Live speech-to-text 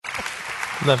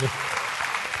Love you.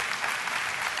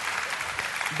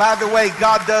 By the way,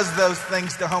 God does those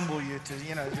things to humble you,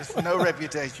 just no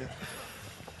reputation.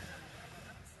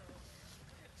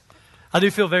 I do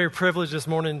feel very privileged this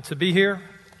morning to be here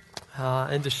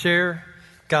and to share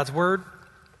God's Word.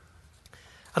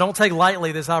 I don't take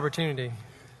lightly this opportunity.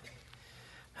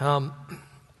 I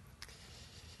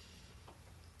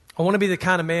want to be the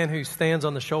kind of man who stands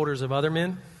on the shoulders of other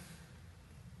men.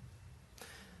 I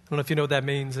don't know if you know what that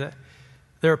means.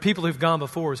 There are people who've gone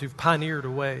before us, who've pioneered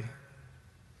a way.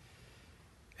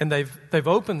 And they've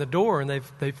opened the door and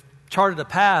they've charted a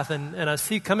path. And I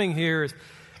see coming here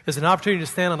is an opportunity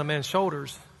to stand on a man's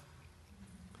shoulders.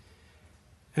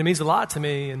 And it means a lot to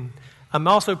me. And I'm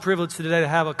also privileged today to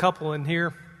have a couple in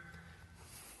here.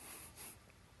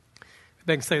 If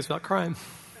they can say it's about crime.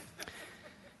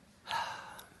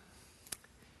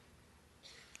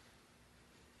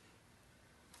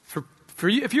 For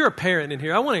you, if you're a parent in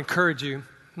here, I want to encourage you.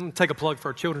 I'm going to take a plug for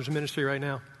our children's ministry right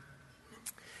now.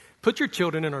 Put your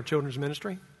children in our children's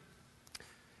ministry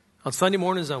on Sunday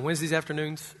mornings, on Wednesdays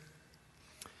afternoons.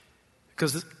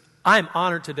 Because I am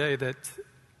honored today that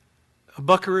a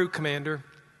Buckaroo commander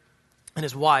and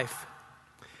his wife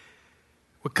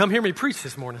would come hear me preach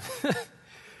this morning.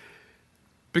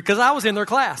 Because I was in their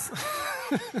class.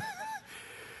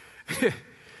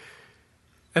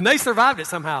 And they survived it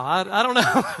somehow. I don't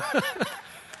know.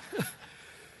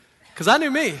 Because I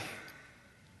knew me.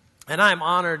 And I am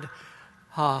honored.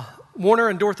 Warner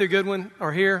and Dorothy Goodwin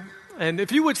are here. And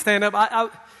if you would stand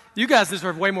up, you guys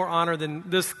deserve way more honor than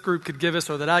this group could give us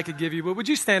or that I could give you. But would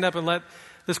you stand up and let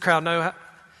this crowd know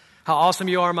how awesome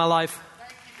you are in my life?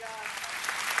 Thank you, God.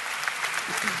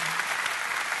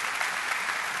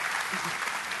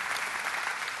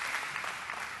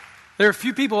 There are a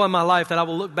few people in my life that I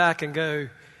will look back and go,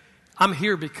 I'm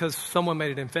here because someone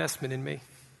made an investment in me.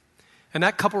 And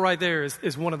that couple right there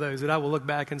is one of those that I will look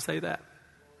back and say that.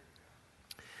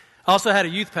 I also had a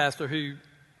youth pastor who,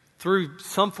 through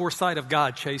some foresight of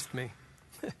God, chased me.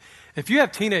 If you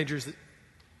have teenagers,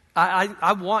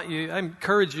 I want you, I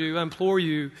encourage you, I implore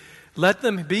you, let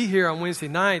them be here on Wednesday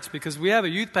nights because we have a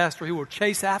youth pastor who will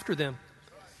chase after them.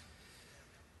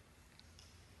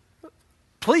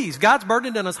 Please, God's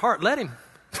burdened in his heart. Let him.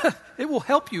 It will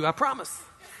help you, I promise.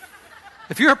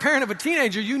 If you're a parent of a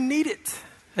teenager, you need it.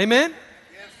 Amen?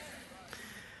 Yes.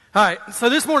 All right, so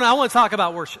this morning I want to talk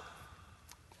about worship.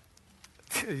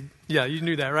 Yeah, you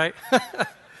knew that, right?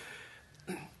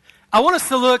 I want us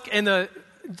to look in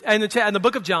the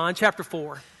book of John, chapter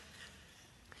 4.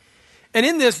 And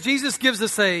in this, Jesus gives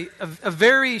us a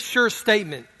very sure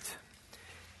statement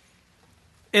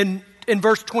in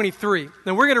verse 23.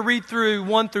 Now, we're going to read through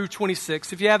 1 through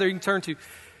 26. If you have there, you can turn to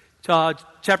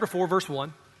chapter 4, verse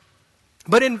 1.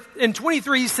 But in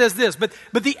 23, he says this, but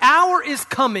the hour is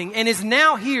coming and is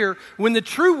now here when the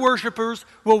true worshipers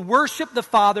will worship the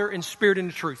Father in spirit and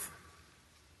in truth.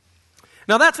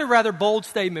 Now, that's a rather bold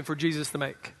statement for Jesus to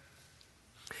make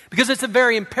because it's a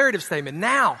very imperative statement.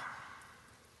 Now.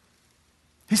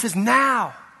 He says,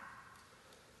 now.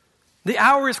 The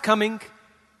hour is coming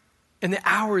and the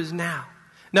hour is now.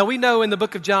 Now, we know in the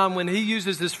book of John when he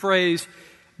uses this phrase,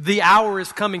 the hour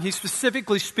is coming, he's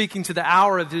specifically speaking to the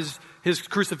hour of his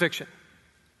crucifixion.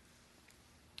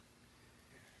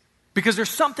 Because there's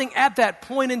something at that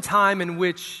point in time in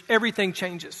which everything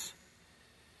changes.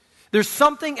 There's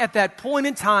something at that point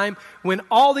in time when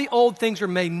all the old things are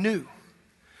made new.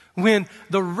 When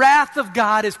the wrath of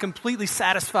God is completely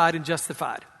satisfied and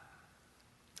justified.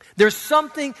 There's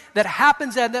something that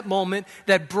happens at that moment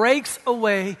that breaks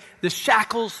away the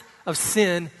shackles of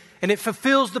sin, and it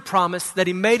fulfills the promise that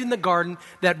he made in the garden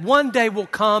that one day will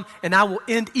come and I will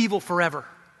end evil forever.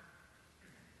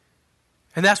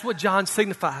 And that's what John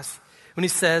signifies when he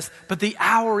says, but the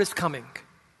hour is coming.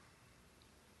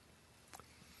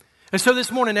 And so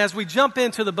this morning, as we jump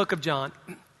into the book of John,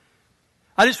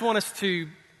 I just want us to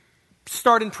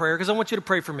start in prayer because I want you to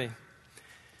pray for me.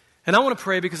 And I want to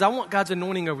pray because I want God's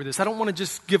anointing over this. I don't want to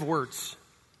just give words.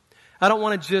 I don't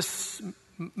want to just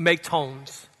make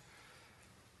tones.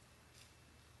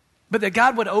 But that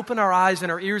God would open our eyes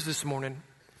and our ears this morning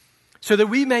so that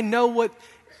we may know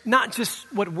not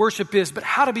just what worship is, but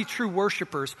how to be true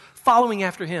worshipers following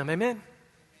after him. Amen?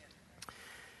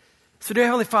 So dear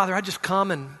Heavenly Father, I just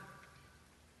come and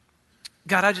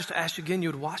God, I just ask you again, you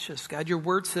would wash us. God, your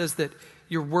word says that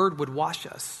your word would wash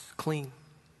us clean.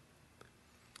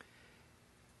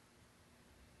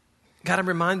 God, I'm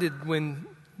reminded when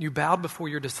you bowed before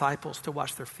your disciples to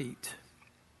wash their feet.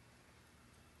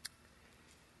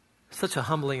 Such a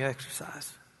humbling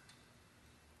exercise.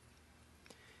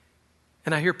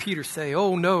 And I hear Peter say,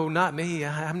 "Oh, no, not me.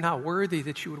 I'm not worthy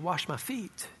that you would wash my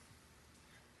feet."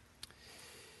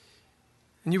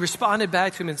 And you responded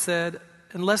back to him and said,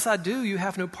 "Unless I do, you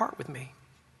have no part with me."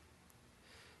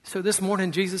 So this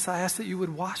morning, Jesus, I ask that you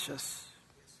would wash us,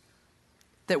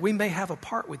 that we may have a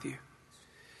part with you.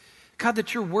 God,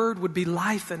 that your word would be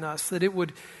life in us, that it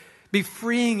would be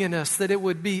freeing in us, that it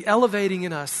would be elevating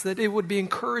in us, that it would be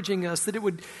encouraging us, that it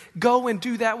would go and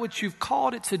do that which you've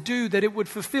called it to do, that it would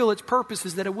fulfill its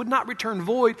purposes, that it would not return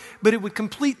void, but it would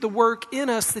complete the work in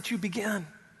us that you began.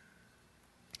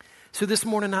 So this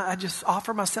morning, I just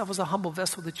offer myself as a humble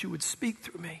vessel that you would speak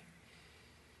through me,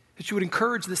 that you would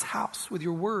encourage this house with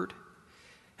your word.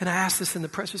 And I ask this in the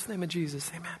precious name of Jesus.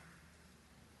 Amen.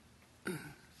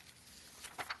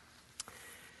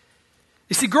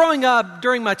 You see, growing up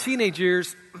during my teenage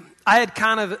years, I had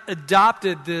kind of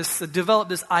developed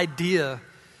this idea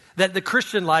that the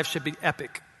Christian life should be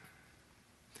epic.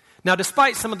 Now,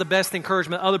 despite some of the best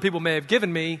encouragement other people may have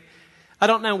given me, I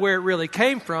don't know where it really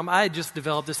came from. I had just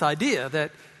developed this idea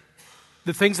that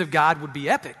the things of God would be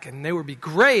epic and they would be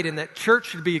great and that church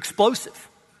should be explosive.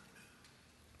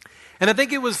 And I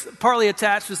think it was partly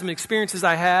attached to some experiences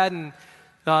I had and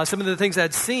some of the things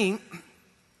I'd seen.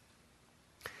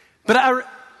 But I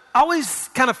always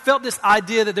kind of felt this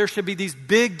idea that there should be these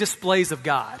big displays of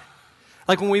God.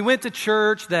 Like when we went to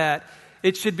church, that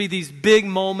it should be these big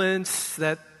moments,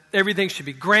 that everything should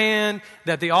be grand,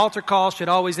 that the altar call should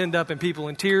always end up in people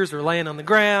in tears or laying on the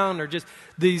ground or just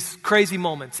these crazy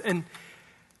moments. And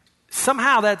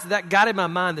somehow that got in my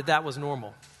mind that was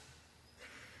normal.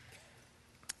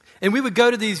 And we would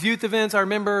go to these youth events, I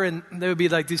remember, and there would be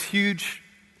like these huge,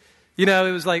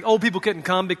 it was like old people couldn't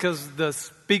come because the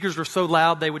speakers were so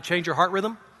loud they would change your heart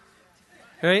rhythm.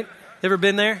 Right? Ever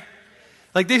been there?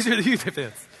 Like these are the youth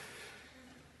events.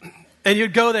 And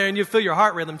you'd go there and you'd feel your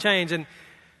heart rhythm change. And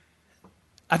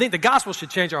I think the gospel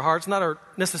should change our hearts, not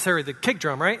necessarily the kick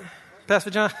drum, right, Pastor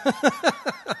John?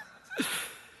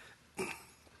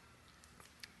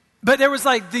 But there was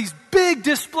like these big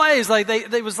displays, like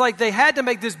they had to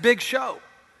make this big show.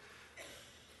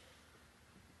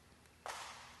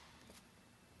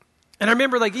 And I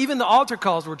remember like even the altar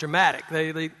calls were dramatic.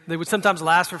 They would sometimes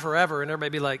last for forever, and everybody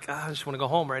would be like, I just want to go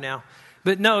home right now.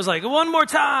 But no, it was like, one more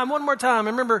time. I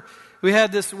remember we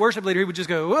had this worship leader, he would just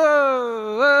go,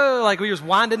 whoa, whoa, like he was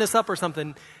winding us up or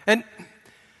something. And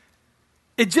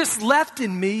it just left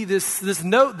in me this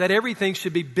note that everything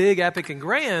should be big, epic, and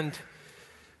grand.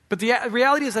 But the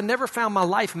reality is I never found my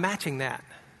life matching that.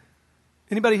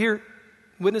 Anybody here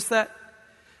witness that?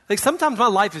 Like sometimes my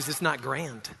life is just not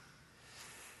grand.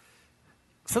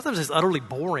 Sometimes it's utterly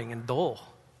boring and dull.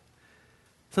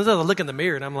 Sometimes I look in the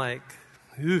mirror and I'm like,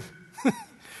 ew.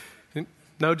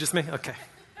 No, just me? Okay.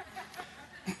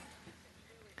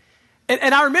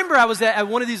 And I remember I was at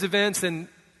one of these events and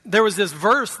there was this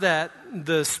verse that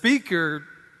the speaker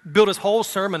built his whole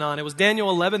sermon on. It was Daniel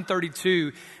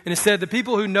 11:32, and it said, the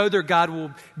people who know their God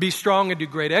will be strong and do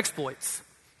great exploits.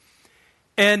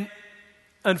 And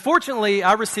unfortunately,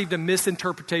 I received a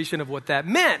misinterpretation of what that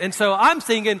meant. And so I'm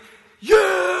thinking,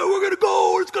 yeah, we're going to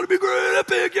go. It's going to be great,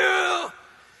 epic, yeah.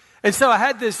 And so I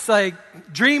had this like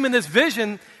dream and this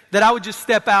vision that I would just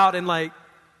step out and like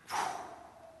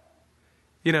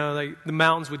the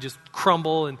mountains would just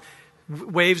crumble and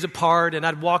waves apart, and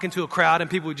I'd walk into a crowd and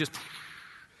people would just,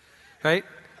 right?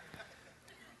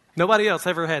 Nobody else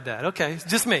ever had that. Okay, it's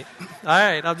just me. All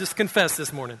right, I'll just confess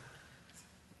this morning.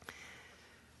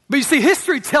 But you see,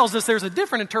 history tells us there's a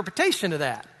different interpretation of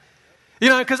that.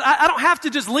 Because I don't have to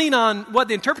just lean on what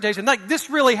the interpretation, like this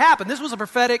really happened. This was a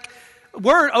prophetic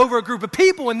word over a group of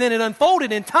people, and then it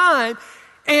unfolded in time.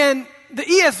 And the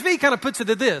ESV kind of puts it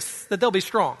to this, that they'll be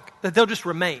strong, that they'll just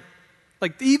remain.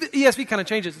 Like the ESV kind of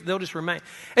changes, they'll just remain.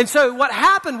 And so what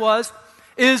happened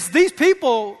is these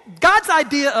people, God's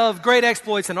idea of great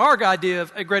exploits and our idea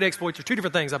of great exploits are two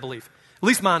different things, I believe. At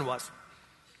least mine was.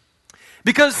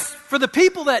 Because for the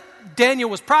people that Daniel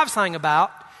was prophesying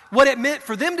about, what it meant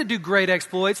for them to do great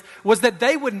exploits was that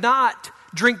they would not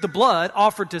drink the blood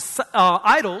offered to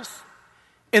idols,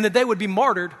 and that they would be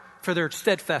martyred for their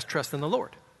steadfast trust in the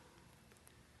Lord.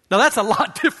 Now that's a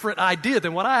lot different idea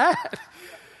than what I had.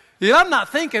 I'm not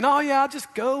thinking, I'll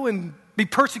just go and be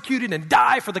persecuted and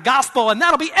die for the gospel and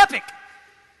that'll be epic.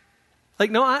 Like,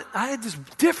 no, I had this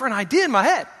different idea in my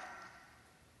head.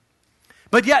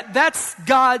 But yet that's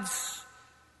God's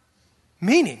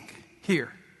meaning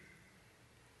here.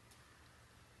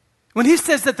 When he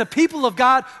says that the people of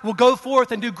God will go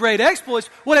forth and do great exploits,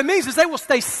 what it means is they will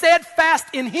stay steadfast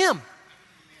in him.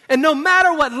 And no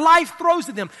matter what life throws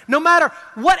at them, no matter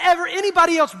whatever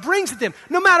anybody else brings at them,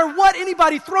 no matter what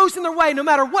anybody throws in their way, no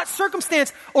matter what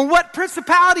circumstance or what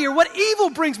principality or what evil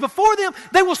brings before them,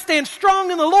 they will stand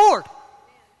strong in the Lord.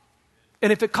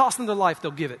 And if it costs them their life,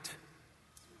 they'll give it.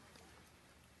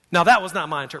 Now, that was not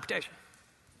my interpretation.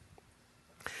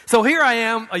 So here I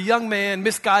am, a young man,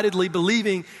 misguidedly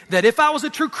believing that if I was a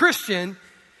true Christian,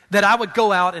 that I would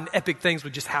go out and epic things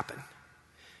would just happen.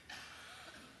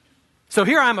 So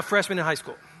here I am, a freshman in high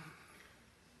school.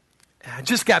 And I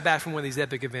just got back from one of these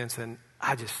epic events, and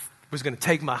I just was going to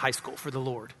take my high school for the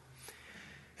Lord.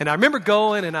 And I remember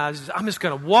going, and I'm just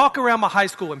going to walk around my high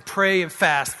school and pray and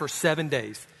fast for 7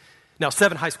 days. Now,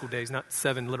 7 high school days, not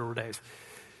 7 literal days.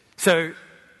 So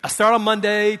I start on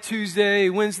Monday, Tuesday,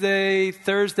 Wednesday,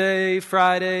 Thursday,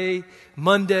 Friday,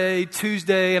 Monday,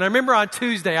 Tuesday. And I remember on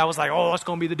Tuesday, I was like, oh, it's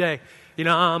going to be the day. You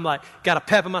know, I'm like, got a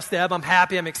pep in my step. I'm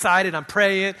happy. I'm excited. I'm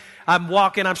praying. I'm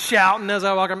walking. I'm shouting as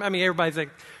I walk. I mean, everybody's like,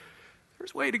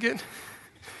 there's Wade again.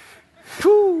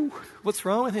 Whew, what's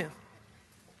wrong with him?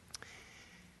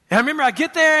 And I remember I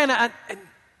get there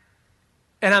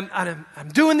and I'm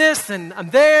doing this and I'm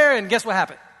there, and guess what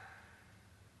happened?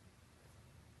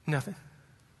 Nothing.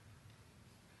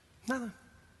 I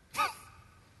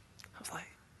was like,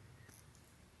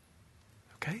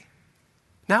 okay,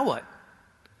 now what?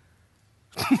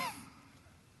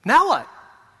 Now what?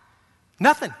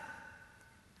 Nothing.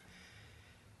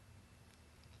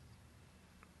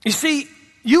 You see,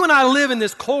 you and I live in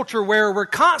this culture where we're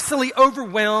constantly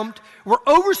overwhelmed, we're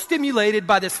overstimulated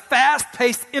by this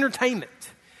fast-paced entertainment.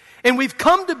 And we've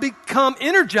come to become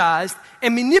energized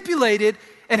and manipulated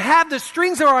and have the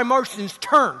strings of our emotions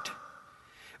turned.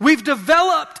 We've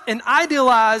developed an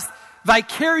idealized,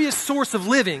 vicarious source of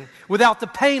living without the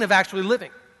pain of actually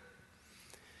living.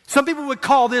 Some people would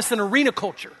call this an arena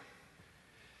culture.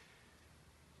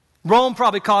 Rome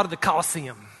probably called it the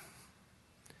Colosseum.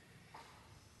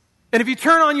 And if you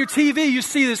turn on your TV, you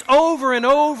see this over and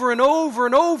over and over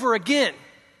and over again.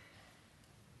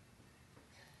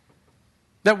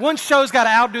 That one show's got to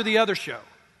outdo the other show.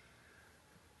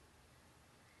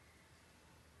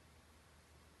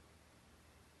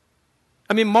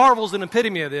 I mean, Marvel's an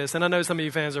epitome of this, and I know some of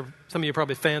you are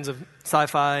probably fans of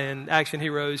sci-fi and action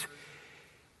heroes.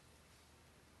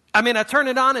 I mean, I turn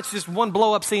it on, it's just one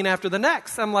blow-up scene after the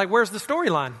next. I'm like, where's the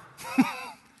storyline?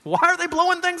 Why are they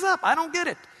blowing things up? I don't get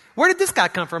it. Where did this guy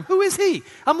come from? Who is he?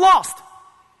 I'm lost.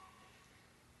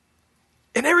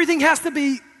 And everything has to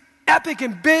be epic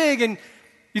and big, and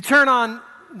you turn on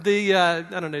the, I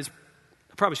don't know,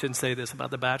 I probably shouldn't say this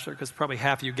about The Bachelor, because probably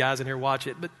half of you guys in here watch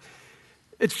it, but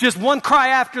it's just one cry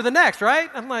after the next, right?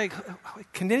 I'm like,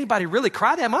 can anybody really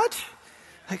cry that much?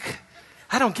 Like,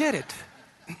 I don't get it.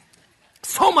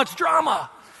 So much drama.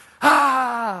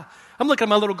 I'm looking at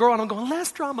my little girl and I'm going,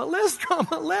 less drama,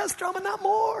 not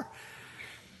more.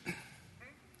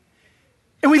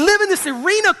 And we live in this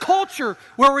arena culture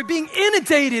where we're being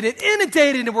inundated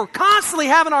and we're constantly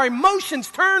having our emotions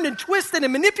turned and twisted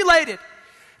and manipulated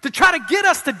to try to get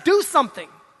us to do something.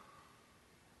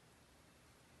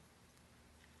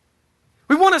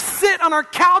 We want to sit on our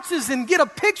couches and get a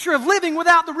picture of living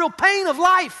without the real pain of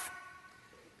life.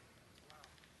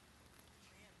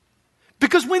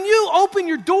 Because when you open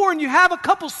your door and you have a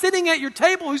couple sitting at your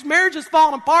table whose marriage has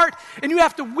fallen apart and you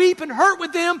have to weep and hurt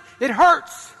with them, it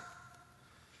hurts.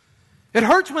 It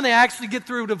hurts when they actually get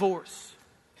through a divorce.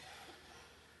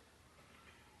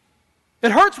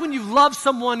 It hurts when you love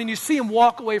someone and you see them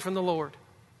walk away from the Lord.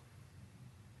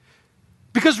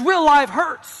 Because real life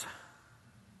hurts.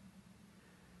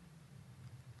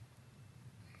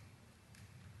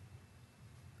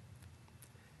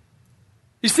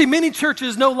 You see, many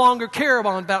churches no longer care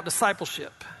about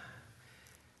discipleship.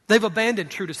 They've abandoned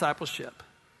true discipleship.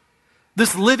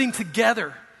 This living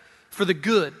together for the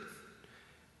good.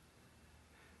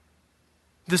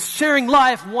 This sharing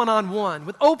life one-on-one,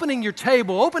 with opening your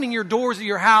table, opening your doors of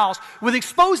your house, with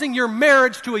exposing your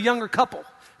marriage to a younger couple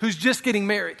who's just getting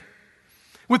married.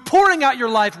 With pouring out your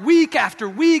life week after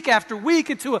week after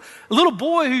week into a little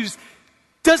boy who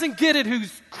doesn't get it,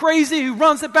 who's crazy, who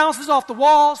runs and bounces off the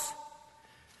walls.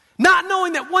 Not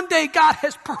knowing that one day God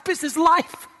has purposed his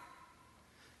life.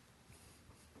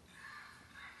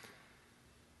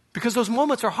 Because those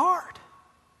moments are hard.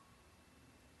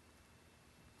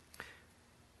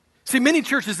 See, many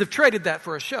churches have traded that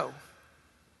for a show,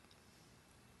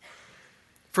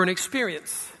 for an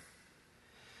experience.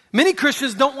 Many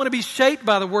Christians don't want to be shaped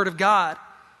by the Word of God.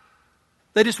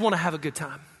 They just want to have a good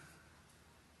time.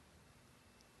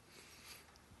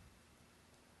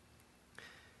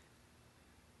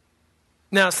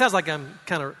 Now, it sounds like I'm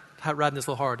kind of riding this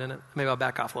a little hard, and maybe I'll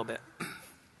back off a little bit.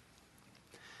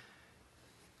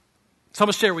 So I'm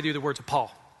going to share with you the words of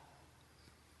Paul.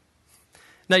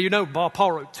 Now, you know,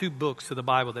 Paul wrote 2 books of the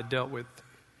Bible that dealt with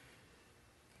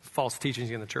false teachings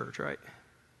in the church, right?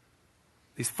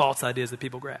 These false ideas that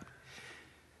people grab.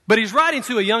 But he's writing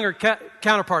to a younger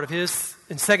counterpart of his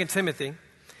in 2 Timothy,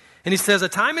 and he says, a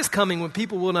time is coming when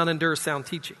people will not endure sound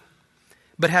teaching,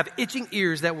 but have itching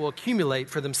ears that will accumulate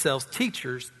for themselves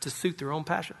teachers to suit their own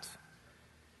passions.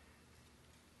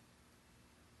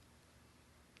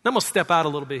 Now, I'm going to step out a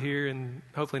little bit here and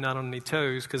hopefully not on any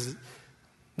toes, because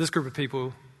this group of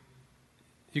people,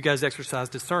 you guys exercise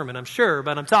discernment, I'm sure,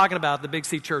 but I'm talking about the Big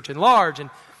C Church in large, and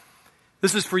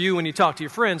this is for you when you talk to your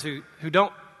friends who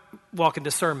don't walk in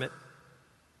discernment.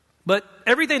 But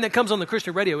everything that comes on the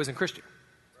Christian radio isn't Christian.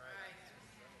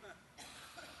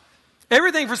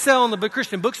 Everything for sale in the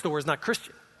Christian bookstore is not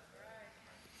Christian.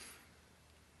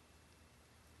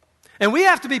 And we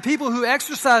have to be people who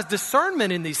exercise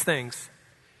discernment in these things.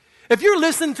 If you're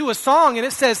listening to a song and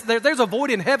it says there's a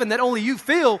void in heaven that only you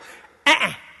feel,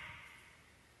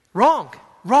 wrong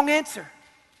answer.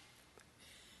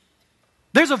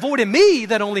 There's a void in me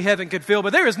that only heaven could fill,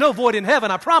 but there is no void in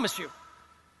heaven, I promise you.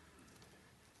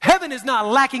 Heaven is not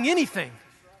lacking anything.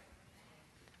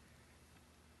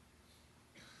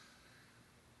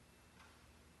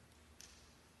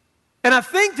 And I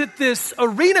think that this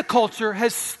arena culture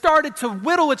has started to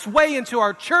whittle its way into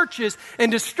our churches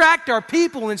and distract our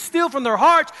people and steal from their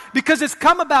hearts, because it's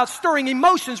come about stirring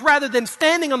emotions rather than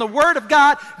standing on the Word of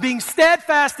God, being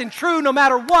steadfast and true no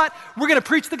matter what. We're going to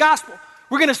preach the gospel.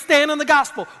 We're going to stand on the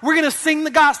gospel. We're going to sing the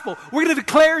gospel. We're going to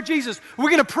declare Jesus. We're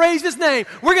going to praise His name.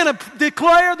 We're going to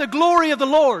declare the glory of the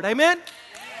Lord. Amen?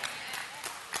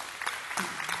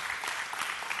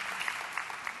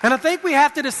 And I think we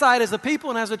have to decide as a people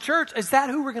and as a church, is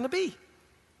that who we're going to be?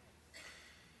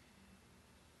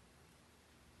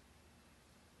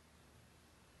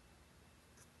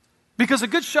 Because a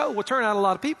good show will turn out a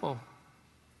lot of people.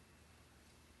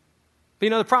 But you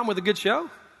know the problem with a good show?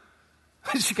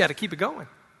 Is you got to keep it going.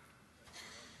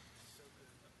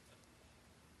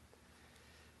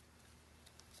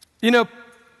 You know,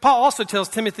 Paul also tells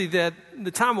Timothy that the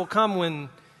time will come when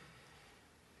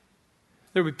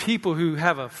there will be people who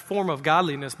have a form of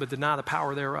godliness but deny the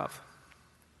power thereof.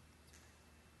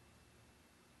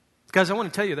 Guys, I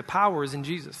want to tell you the power is in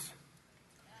Jesus.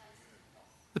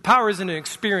 The power isn't an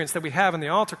experience that we have in the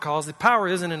altar calls. The power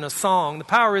isn't in a song. The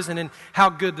power isn't in how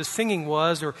good the singing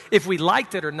was or if we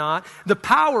liked it or not. The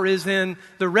power is in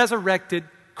the resurrected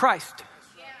Christ.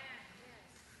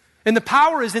 And the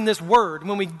power is in this word.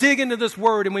 When we dig into this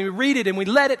word and we read it and we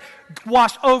let it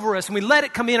wash over us and we let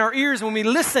it come in our ears and when we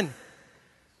listen,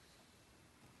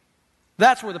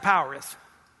 that's where the power is.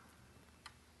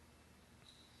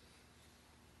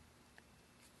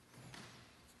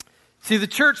 See, the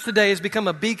church today has become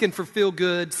a beacon for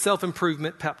feel-good,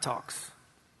 self-improvement pep talks.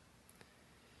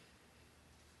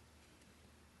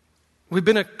 We've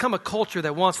become a culture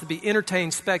that wants to be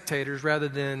entertained spectators rather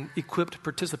than equipped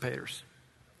participators.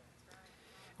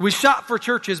 We shop for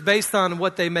churches based on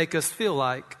what they make us feel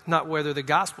like, not whether the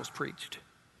gospel's preached.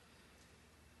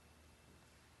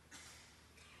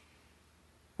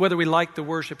 Whether we like the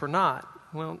worship or not.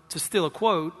 Well, to steal a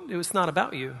quote, it was not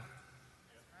about you.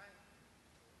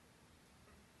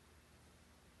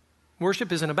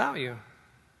 Worship isn't about you.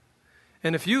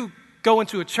 And if you go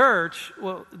into a church,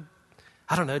 well,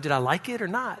 I don't know, did I like it or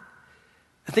not?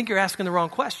 I think you're asking the wrong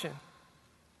question.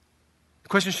 The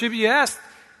question should be asked,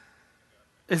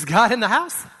 is God in the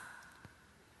house?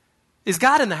 Is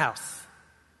God in the house?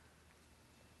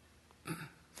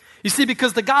 You see,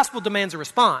 because the gospel demands a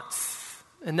response,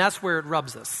 and that's where it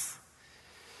rubs us.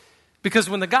 Because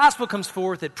when the gospel comes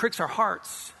forth, it pricks our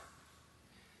hearts.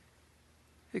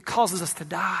 It causes us to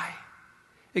die.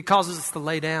 It causes us to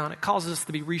lay down. It causes us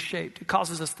to be reshaped. It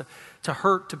causes us to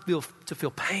hurt, to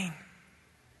feel pain.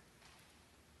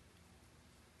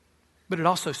 But it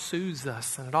also soothes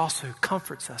us, and it also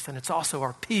comforts us, and it's also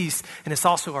our peace, and it's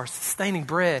also our sustaining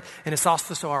bread, and it's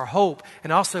also our hope,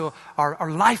 and also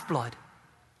our lifeblood.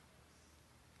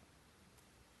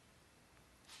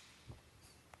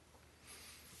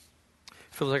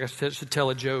 Feels like I should tell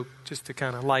a joke just to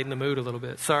kind of lighten the mood a little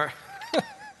bit. Sorry.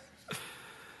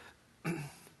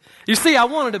 You see, I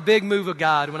wanted a big move of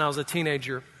God when I was a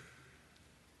teenager.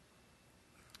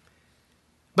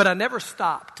 But I never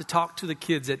stopped to talk to the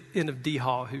kids at end of D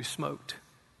Hall who smoked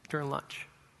during lunch.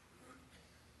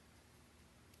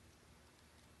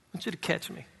 I want you to catch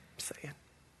me saying.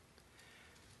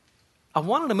 I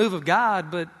wanted a move of God,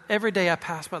 but every day I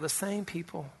passed by the same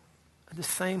people in the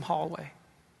same hallway.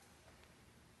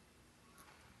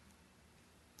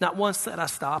 Not once did I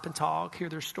stop and talk, hear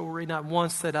their story. Not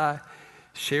once did I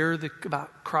share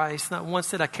about Christ. Not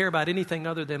once did I care about anything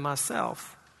other than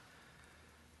myself.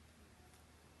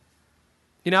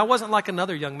 You know, I wasn't like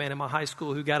another young man in my high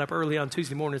school who got up early on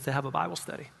Tuesday mornings to have a Bible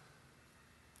study.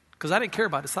 Because I didn't care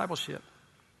about discipleship.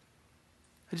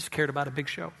 I just cared about a big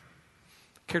show.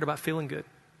 I cared about feeling good.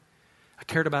 I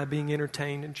cared about being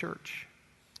entertained in church,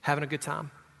 having a good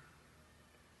time.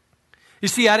 You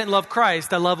see, I didn't love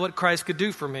Christ. I loved what Christ could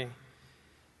do for me.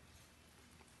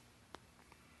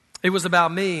 It was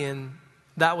about me, and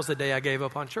that was the day I gave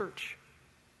up on church.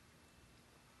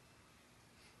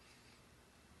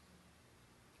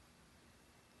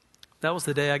 That was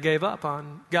the day I gave up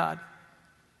on God.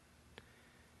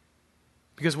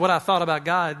 Because what I thought about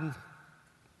God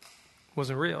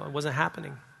wasn't real. It wasn't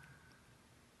happening.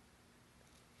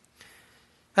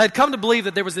 I had come to believe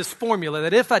that there was this formula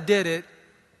that if I did it,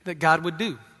 that God would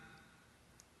do.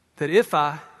 That if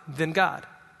I, then God.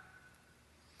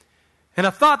 And I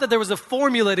thought that there was a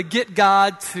formula to get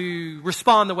God to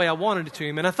respond the way I wanted it to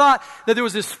him. And I thought that there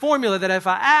was this formula that if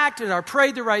I acted or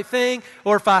prayed the right thing,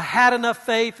 or if I had enough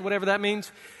faith, whatever that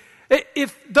means,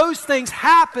 if those things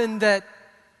happened, that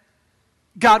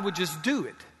God would just do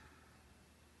it.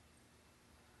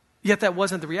 Yet that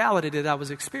wasn't the reality that I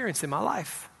was experiencing in my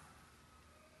life.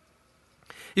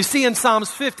 You see, in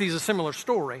Psalms 50 is a similar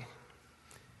story.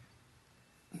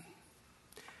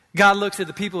 God looks at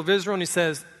the people of Israel and he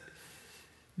says,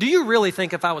 do you really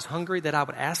think if I was hungry that I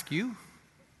would ask you?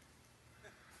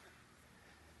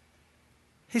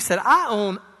 He said, I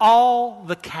own all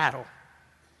the cattle.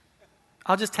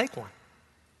 I'll just take one.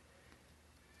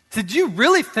 He said, do you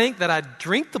really think that I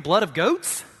drink the blood of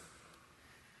goats?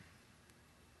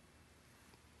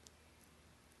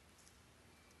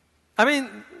 I mean,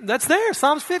 that's there,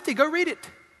 Psalms 50, go read it.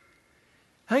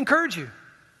 I encourage you.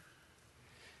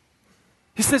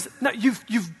 He says, no,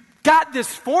 you've got this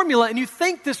formula and you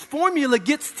think this formula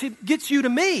gets you to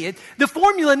me. The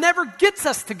formula never gets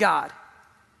us to God.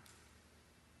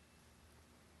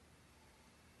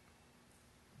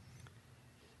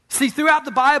 See, throughout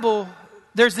the Bible,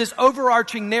 there's this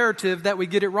overarching narrative that we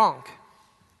get it wrong.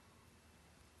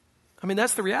 I mean,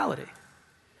 that's the reality.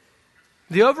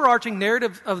 The overarching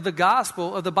narrative of the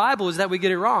gospel, of the Bible, is that we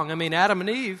get it wrong. I mean, Adam and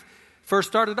Eve first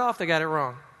started off, they got it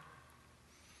wrong.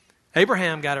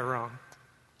 Abraham got it wrong.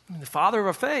 I mean, the father of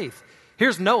our faith.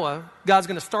 Here's Noah. God's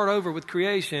going to start over with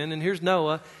creation, and here's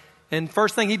Noah. And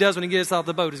first thing he does when he gets off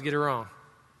the boat is get it wrong.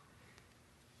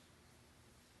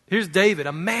 Here's David,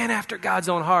 a man after God's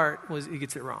own heart, he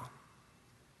gets it wrong.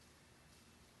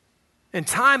 And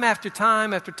time after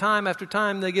time after time after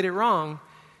time, they get it wrong.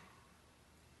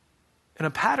 And a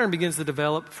pattern begins to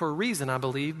develop for a reason, I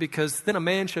believe, because then a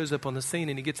man shows up on the scene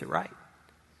and he gets it right.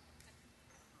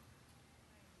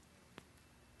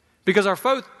 Because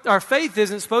our faith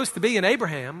isn't supposed to be in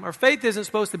Abraham. Our faith isn't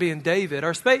supposed to be in David.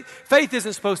 Our faith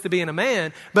isn't supposed to be in a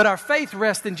man, but our faith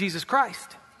rests in Jesus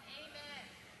Christ. Amen.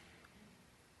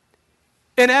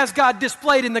 And as God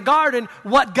displayed in the garden,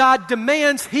 what God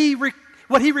demands,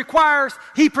 what he requires,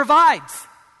 he provides.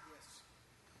 Yes.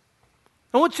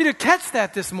 I want you to catch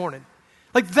that this morning.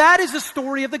 Like, that is the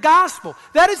story of the gospel.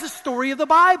 That is the story of the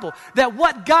Bible. That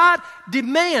what God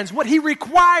demands, what he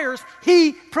requires,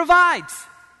 he provides.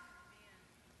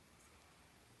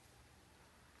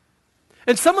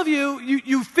 And some of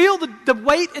you feel the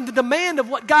weight and the demand of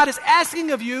what God is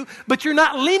asking of you, but you're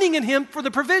not leaning in him for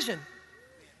the provision.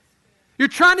 You're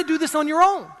trying to do this on your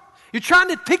own. You're trying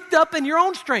to pick up in your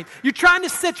own strength. You're trying to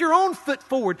set your own foot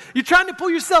forward. You're trying to pull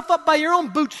yourself up by your own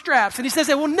bootstraps. And he says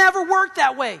it will never work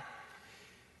that way.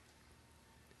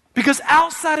 Because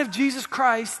outside of Jesus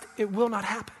Christ, it will not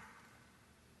happen.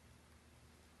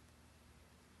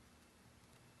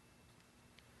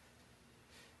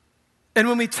 And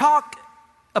when we talk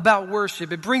about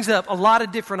worship, it brings up a lot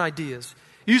of different ideas.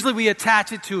 Usually we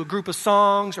attach it to a group of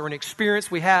songs or an experience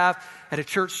we have at a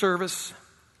church service.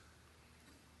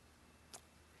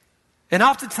 And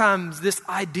oftentimes this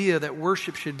idea that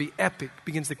worship should be epic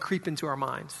begins to creep into our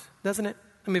minds, doesn't it?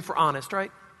 I mean, if we're honest,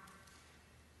 right?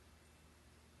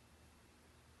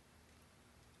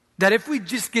 That if we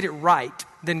just get it right,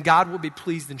 then God will be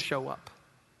pleased and show up.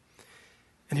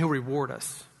 And he'll reward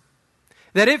us.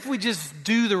 That if we just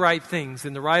do the right things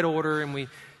in the right order and we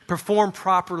perform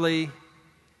properly,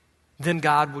 then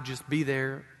God will just be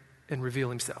there and reveal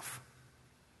himself.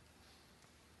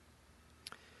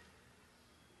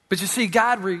 But you see,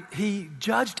 God, he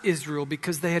judged Israel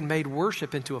because they had made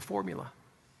worship into a formula.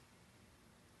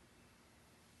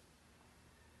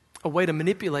 A way to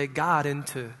manipulate God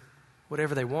into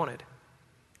whatever they wanted.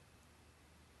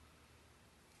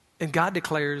 And God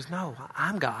declares, no,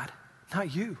 I'm God,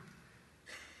 not you.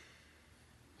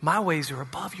 My ways are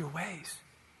above your ways.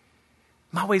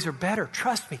 My ways are better.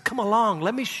 Trust me. Come along.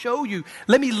 Let me show you.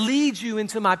 Let me lead you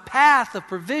into my path of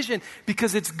provision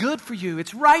because it's good for you.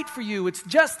 It's right for you. It's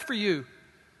just for you.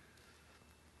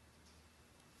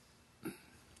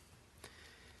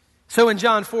 So in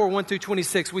John 4, 1 through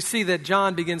 26, we see that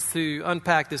John begins to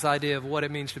unpack this idea of what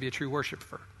it means to be a true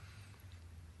worshiper.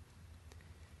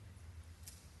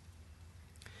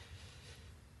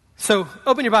 So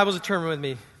open your Bibles and turn with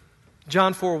me.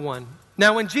 John 4, 1.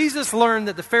 Now when Jesus learned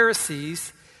that the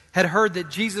Pharisees had heard that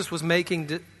Jesus was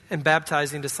making and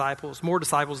baptizing disciples, more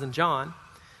disciples than John,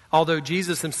 although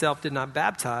Jesus himself did not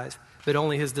baptize, but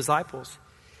only his disciples,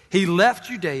 he left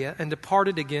Judea and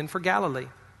departed again for Galilee.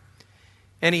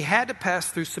 And he had to pass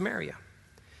through Samaria.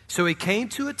 So he came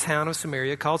to a town of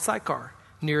Samaria called Sychar,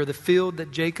 near the field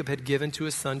that Jacob had given to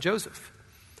his son Joseph.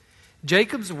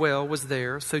 Jacob's well was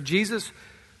there, so Jesus,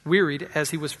 wearied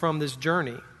as he was from this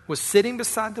journey, was sitting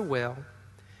beside the well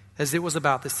as it was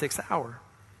about the 6th hour.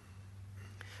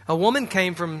 A woman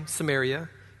came from Samaria,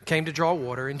 came to draw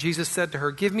water, and Jesus said to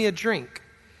her, "Give me a drink,"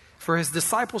 for his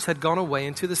disciples had gone away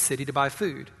into the city to buy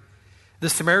food. The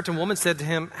Samaritan woman said to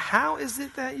him, "How is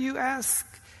it that you ask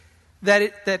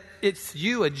that it's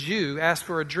you, a Jew, ask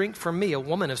for a drink from me, a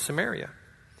woman of Samaria?"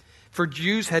 For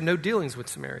Jews had no dealings with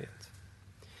Samaritans.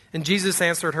 And Jesus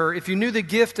answered her, "If you knew the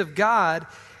gift of God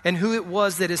and who it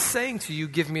was that is saying to you,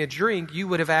 'Give me a drink,' you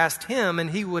would have asked him,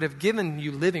 and he would have given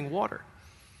you living water."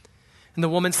 And the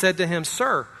woman said to him,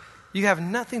 "Sir, you have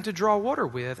nothing to draw water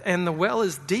with, and the well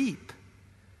is deep.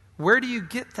 Where do you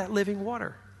get that living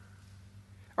water?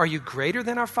 Are you greater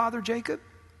than our father Jacob?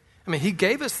 I mean, he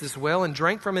gave us this well and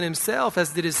drank from it himself,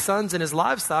 as did his sons and his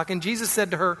livestock." And Jesus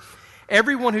said to her,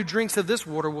 "Everyone who drinks of this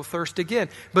water will thirst again.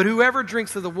 But whoever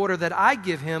drinks of the water that I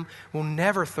give him will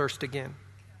never thirst again.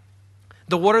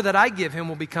 The water that I give him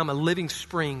will become a living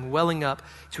spring welling up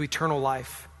to eternal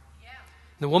life."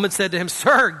 The woman said to him,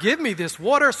 "Sir, give me this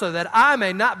water so that I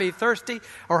may not be thirsty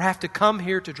or have to come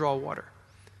here to draw water."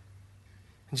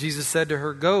 And Jesus said to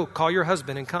her, "Go, call your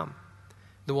husband and come."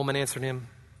 The woman answered him,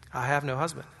 "I have no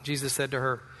husband." Jesus said to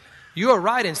her, "You are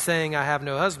right in saying, 'I have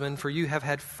no husband,' for you have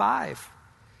had 5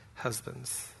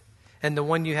 husbands, and the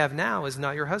one you have now is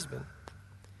not your husband.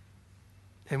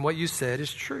 And what you said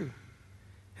is true."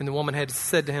 And the woman had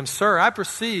said to him, "Sir, I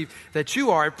perceive that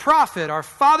you are a prophet. Our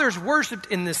fathers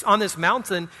worshipped on this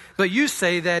mountain, but you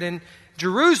say that in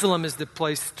Jerusalem is the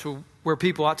place where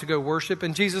people ought to go worship."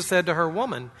 And Jesus said to her,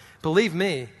 "Woman, believe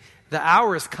me, the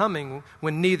hour is coming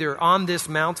when neither on this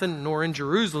mountain nor in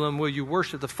Jerusalem will you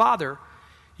worship the Father.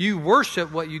 You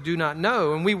worship what you do not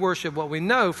know, and we worship what we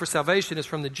know, for salvation is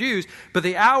from the Jews. But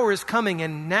the hour is coming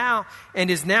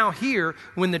and is now here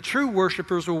when the true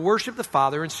worshipers will worship the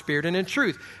Father in spirit and in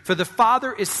truth. For the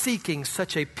Father is seeking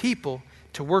such a people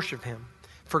to worship him.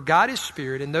 For God is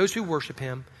spirit, and those who worship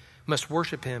him must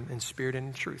worship him in spirit and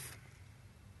in truth."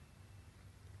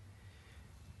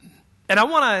 And I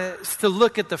want us to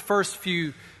look at the first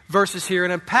few verses here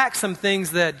and unpack some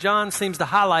things that John seems to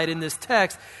highlight in this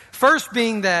text. First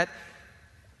being that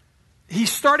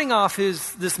he's starting off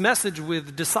this message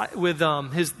with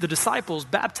the disciples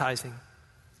baptizing.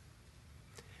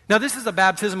 Now this is a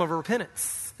baptism of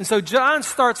repentance. And so John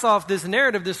starts off this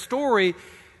narrative, this story,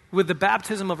 with the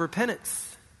baptism of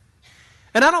repentance.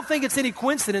 And I don't think it's any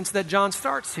coincidence that John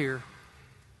starts here.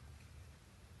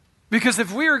 Because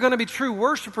if we are going to be true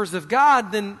worshipers of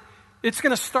God, then it's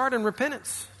going to start in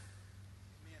repentance.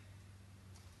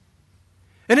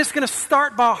 And it's going to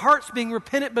start by our hearts being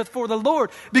repentant before the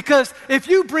Lord. Because if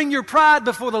you bring your pride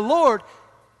before the Lord,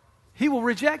 he will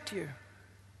reject you.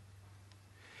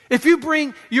 If you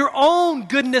bring your own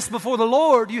goodness before the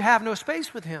Lord, you have no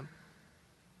space with him.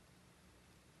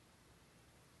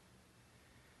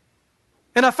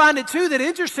 And I find it too that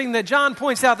interesting that John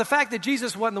points out the fact that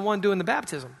Jesus wasn't the one doing the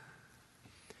baptism.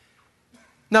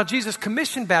 Now, Jesus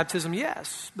commissioned baptism,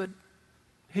 yes, but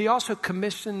he also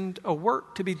commissioned a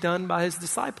work to be done by his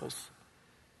disciples.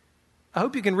 I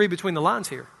hope you can read between the lines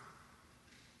here.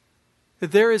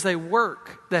 That there is a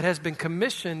work that has been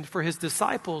commissioned for his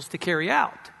disciples to carry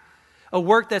out. A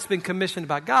work that's been commissioned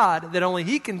by God that only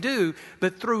he can do,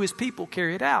 but through his people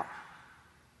carry it out.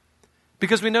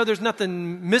 Because we know there's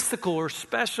nothing mystical or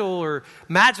special or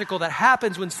magical that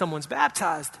happens when someone's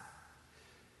baptized.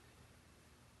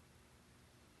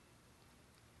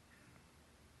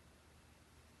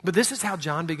 But this is how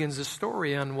John begins the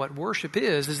story on what worship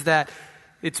is that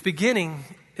it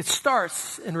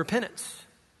starts in repentance.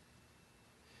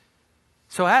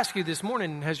 So I ask you this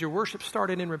morning, has your worship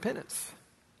started in repentance?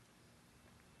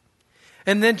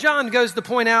 And then John goes to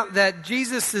point out that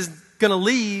Jesus is going to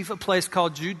leave a place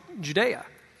called Judea.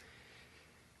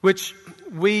 which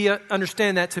we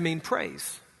understand that to mean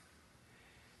praise.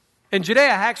 And Judea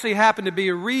actually happened to be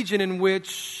a region in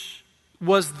which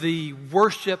was the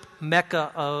worship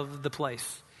mecca of the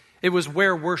place. It was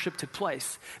where worship took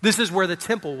place. This is where the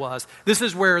temple was. This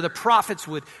is where the prophets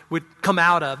would come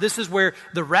out of. This is where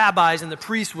the rabbis and the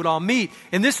priests would all meet.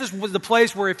 And this was the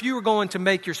place where if you were going to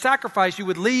make your sacrifice, you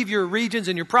would leave your regions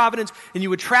and your providence, and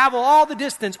you would travel all the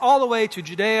distance, all the way to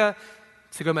Judea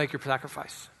to go make your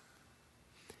sacrifice.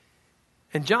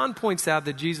 And John points out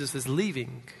that Jesus is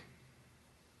leaving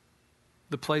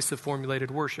the place of formulated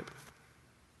worship.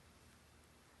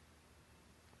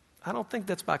 I don't think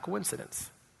that's by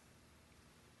coincidence.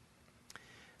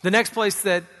 The next place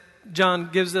that John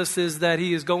gives us is that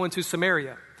he is going to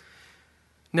Samaria.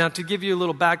 Now, to give you a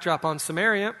little backdrop on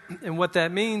Samaria and what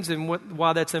that means and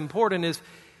why that's important is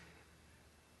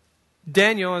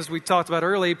Daniel, as we talked about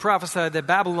earlier, prophesied that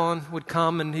Babylon would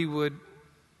come and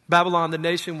Babylon, the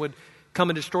nation, would come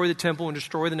and destroy the temple and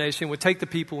destroy the nation, would take the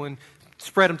people and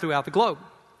spread them throughout the globe.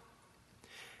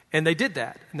 And they did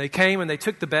that. And they came and they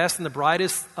took the best and the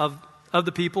brightest of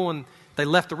the people and they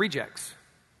left the rejects.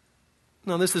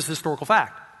 No, this is historical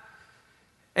fact.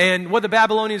 And what the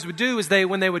Babylonians would do is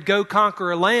when they would go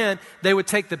conquer a land, they would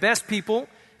take the best people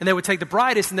and they would take the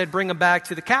brightest and they'd bring them back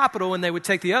to the capital, and they would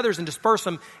take the others and disperse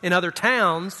them in other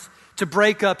towns to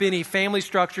break up any family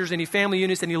structures, any family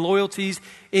units, any loyalties,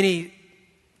 any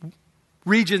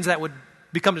regions that would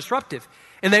become disruptive.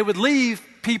 And they would leave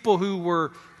people who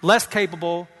were less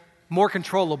capable, more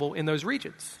controllable in those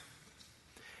regions.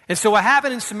 And so what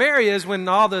happened in Samaria is when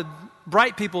all the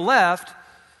bright people left,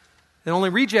 and only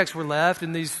rejects were left,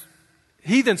 and these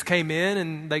heathens came in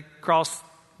and they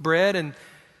crossbred, and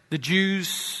the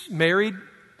Jews married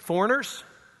foreigners,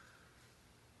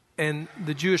 and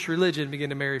the Jewish religion began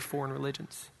to marry foreign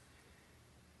religions.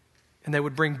 And they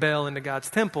would bring Baal into God's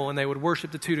temple, and they would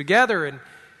worship the two together, and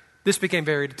this became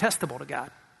very detestable to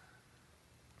God.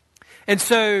 And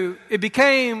so it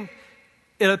became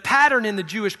a pattern in the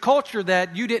Jewish culture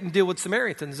that you didn't deal with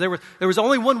Samaritans. There was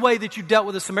only one way that you dealt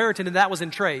with a Samaritan, and that was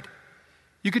in trade.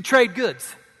 You could trade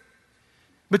goods.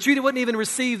 But you wouldn't even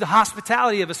receive the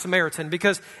hospitality of a Samaritan,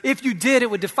 because if you did, it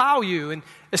would defile you, and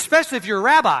especially if you're a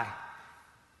rabbi.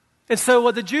 And so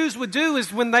what the Jews would do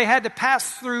is when they had to pass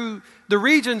through the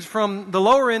regions from the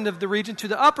lower end of the region to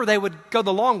the upper, they would go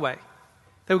the long way.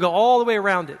 They would go all the way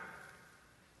around it,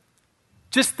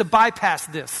 just to bypass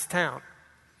this town.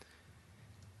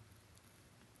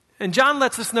 And John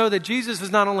lets us know that Jesus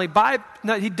is not only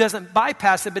he doesn't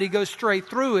bypass it, but he goes straight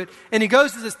through it. And he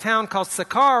goes to this town called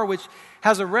Sychar, which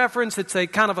has a reference. It's a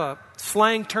kind of a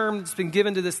slang term that's been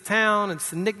given to this town.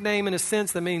 It's a nickname in a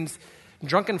sense that means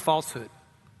drunken falsehood.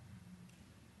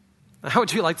 How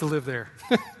would you like to live there?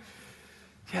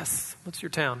 Yes, what's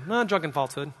your town? No, drunken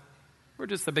falsehood. We're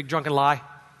just a big drunken lie.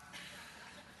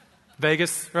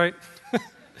 Vegas, right?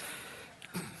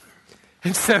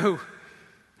 And so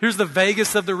here's the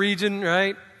Vegas of the region,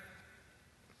 right?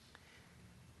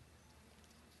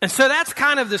 And so that's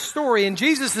kind of the story. And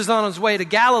Jesus is on his way to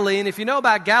Galilee. And if you know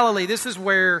about Galilee, this is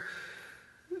where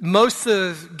most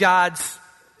of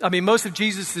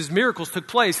Jesus' miracles took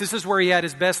place. This is where he had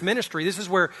his best ministry. This is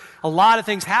where a lot of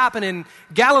things happen. And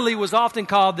Galilee was often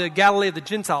called the Galilee of the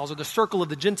Gentiles, or the circle of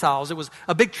the Gentiles. It was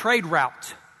a big trade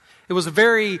route. It was a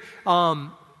very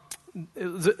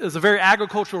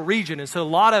agricultural region. And so a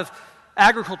lot of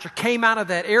agriculture came out of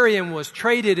that area and was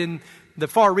traded in the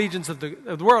far regions of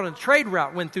the world, and the trade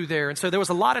route went through there. And so there was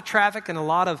a lot of traffic and a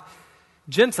lot of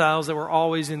Gentiles that were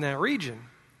always in that region.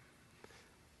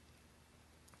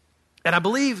 And I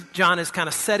believe John is kind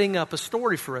of setting up a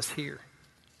story for us here.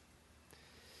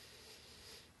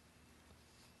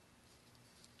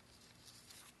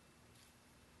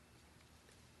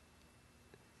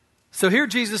 So here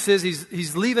Jesus is,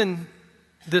 he's leaving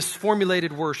this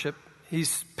formulated worship.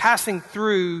 He's passing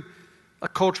through a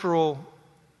cultural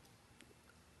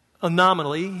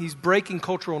anomaly. He's breaking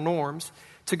cultural norms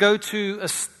to go to a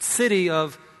city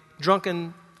of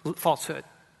drunken falsehood.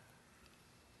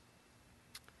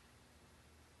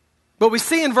 But we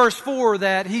see in verse 4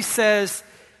 that he says,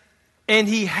 and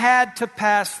he had to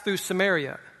pass through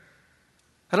Samaria.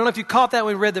 I don't know if you caught that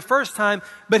when we read the first time,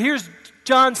 but here's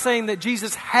John saying that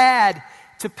Jesus had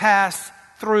to pass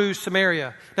through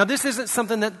Samaria. Now, this isn't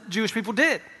something that Jewish people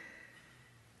did.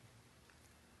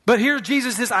 But here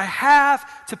Jesus says, I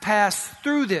have to pass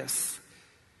through this.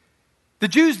 The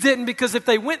Jews didn't, because if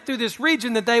they went through this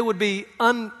region, that they would be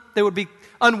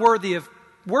unworthy of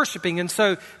worshiping. And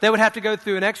so they would have to go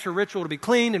through an extra ritual to be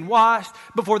cleaned and washed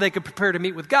before they could prepare to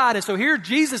meet with God. And so here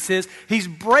Jesus is, he's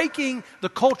breaking the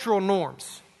cultural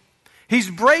norms. He's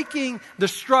breaking the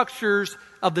structures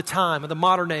of the time, of the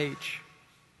modern age.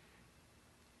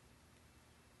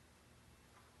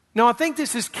 Now, I think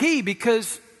this is key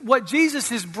because what Jesus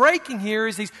is breaking here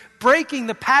is he's breaking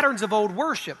the patterns of old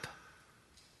worship.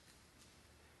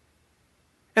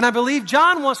 And I believe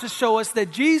John wants to show us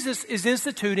that Jesus is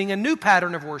instituting a new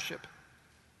pattern of worship.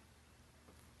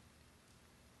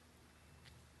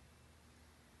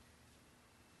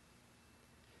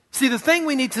 See, the thing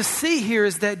we need to see here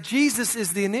is that Jesus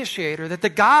is the initiator, that the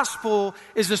gospel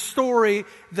is a story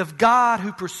of God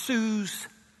who pursues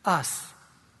us.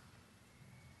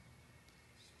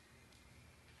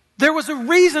 There was a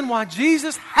reason why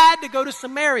Jesus had to go to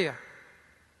Samaria.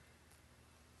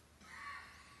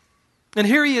 And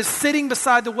here he is sitting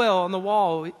beside the well on the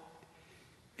wall,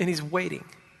 and he's waiting.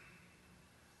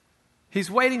 He's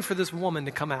waiting for this woman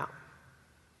to come out.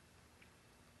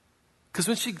 Because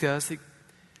when she does,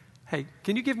 hey,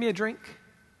 can you give me a drink?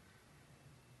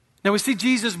 Now we see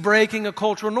Jesus breaking a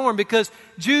cultural norm because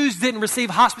Jews didn't receive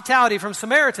hospitality from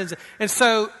Samaritans. And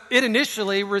so it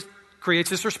initially creates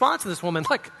this response to this woman,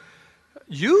 like,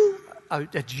 you,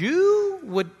 a Jew,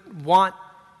 would want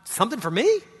something from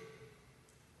me?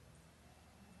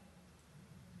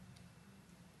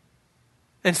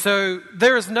 And so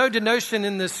there is no denotion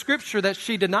in this scripture that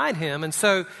she denied him. And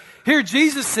so here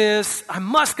Jesus says, I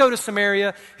must go to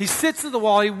Samaria. He sits at the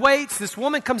wall. He waits. This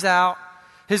woman comes out.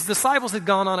 His disciples had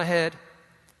gone on ahead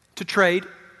to trade.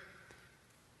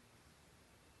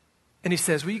 And he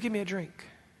says, will you give me a drink?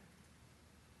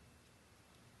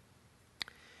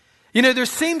 You know, there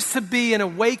seems to be an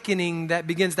awakening that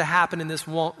begins to happen in this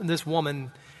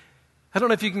woman. I don't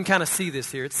know if you can kind of see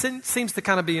this here. It seems to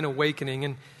kind of be an awakening.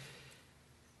 And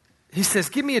he says,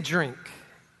 give me a drink.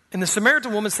 And the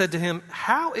Samaritan woman said to him,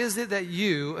 how is it that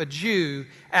you, a Jew,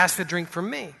 ask a drink from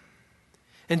me?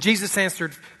 And Jesus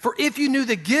answered, for if you knew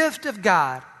the gift of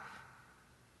God,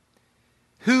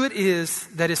 who it is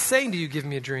that is saying to you, give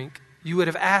me a drink, you would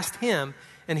have asked him,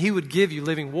 and he would give you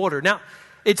living water. Now,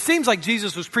 it seems like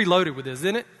Jesus was preloaded with this,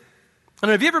 isn't it? I don't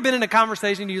know, have you ever been in a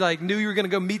conversation, you knew you were going to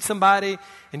go meet somebody,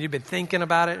 and you've been thinking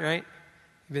about it, right?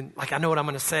 You've been like, I know what I'm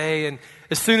going to say, and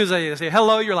as soon as they say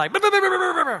hello, you're like,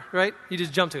 right? You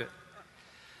just jump to it.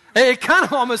 It kind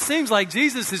of almost seems like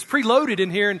Jesus is preloaded in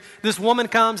here, and this woman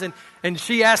comes, and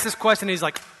she asks this question, and he's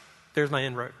like, there's my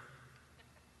inroad.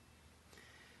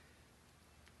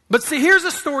 But see, here's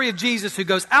a story of Jesus who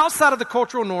goes outside of the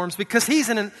cultural norms because he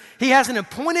has an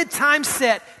appointed time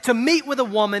set to meet with a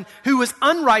woman who is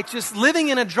unrighteous, living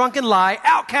in a drunken lie,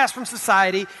 outcast from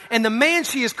society, and the man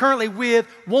she is currently with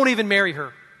won't even marry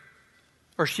her.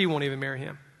 Or she won't even marry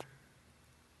him.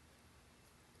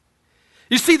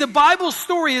 You see, the Bible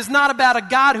story is not about a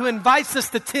God who invites us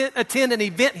to attend an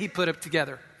event he put up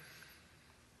together.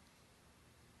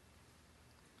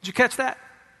 Did you catch that?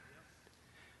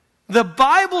 The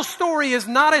Bible story is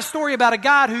not a story about a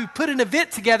God who put an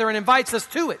event together and invites us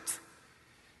to it.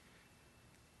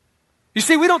 You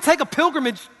see, we don't take a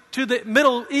pilgrimage to the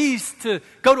Middle East to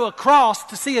go to a cross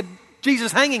to see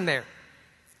Jesus hanging there.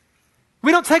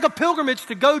 We don't take a pilgrimage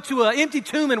to go to an empty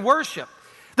tomb and worship.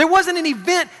 There wasn't an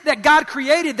event that God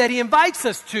created that he invites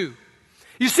us to.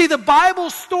 You see, the Bible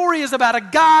story is about a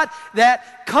God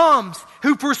that comes,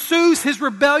 who pursues his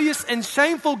rebellious and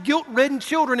shameful, guilt-ridden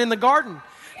children in the garden,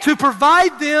 to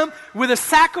provide them with a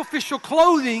sacrificial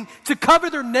clothing to cover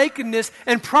their nakedness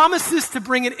and promises to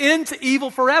bring an end to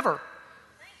evil forever.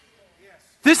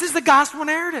 This is the gospel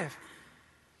narrative.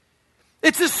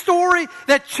 It's a story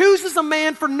that chooses a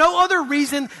man for no other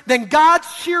reason than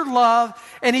God's sheer love,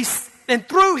 and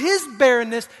through his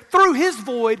barrenness, through his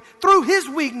void, through his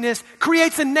weakness,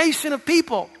 creates a nation of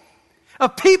people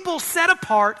set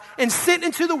apart and sent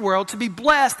into the world to be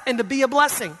blessed and to be a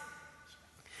blessing.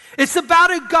 It's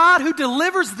about a God who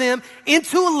delivers them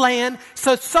into a land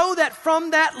so that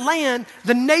from that land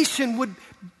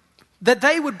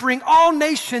they would bring all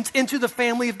nations into the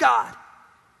family of God.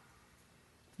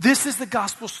 This is the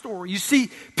gospel story. You see,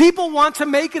 people want to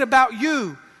make it about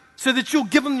you so that you'll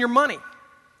give them your money.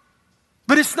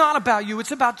 But it's not about you,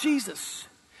 it's about Jesus.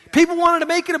 People wanted to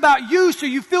make it about you so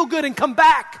you feel good and come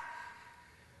back.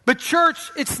 But church,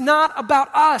 it's not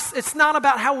about us. It's not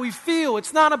about how we feel.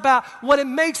 It's not about what it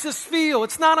makes us feel.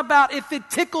 It's not about if it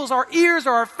tickles our ears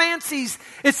or our fancies.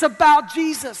 It's about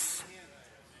Jesus.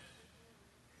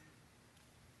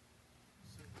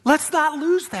 Let's not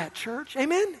lose that, church.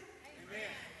 Amen? Amen.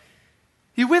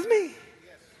 You with me?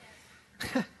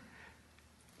 Yes.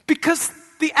 Because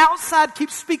the outside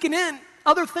keeps speaking in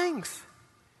other things.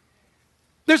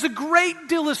 There's a great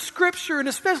deal of scripture, and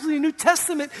especially the New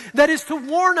Testament, that is to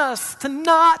warn us to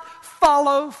not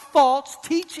follow false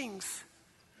teachings.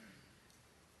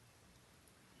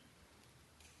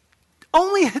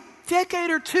 Only a decade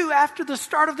or two after the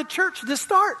start of the church, this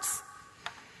starts.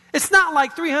 It's not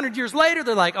like 300 years later,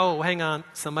 they're like, oh, hang on,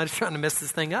 somebody's trying to mess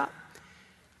this thing up.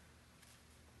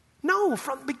 No,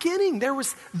 from the beginning, there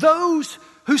was those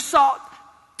who sought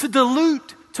to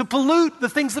dilute, to pollute the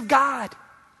things of God.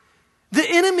 The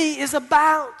enemy is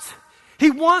about.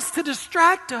 He wants to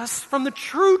distract us from the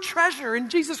true treasure in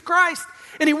Jesus Christ.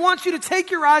 And he wants you to take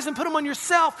your eyes and put them on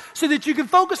yourself so that you can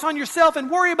focus on yourself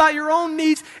and worry about your own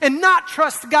needs and not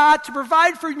trust God to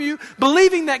provide for you,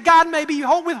 believing that God may be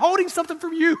withholding something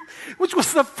from you, which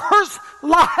was the first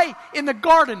lie in the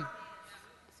garden.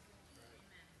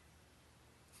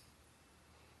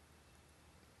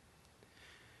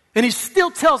 And he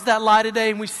still tells that lie today,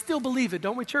 and we still believe it,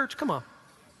 don't we, church? Come on.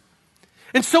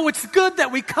 And so it's good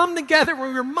that we come together and we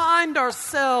remind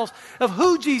ourselves of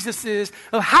who Jesus is,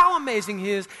 of how amazing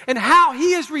he is, and how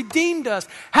he has redeemed us,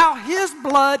 how his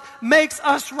blood makes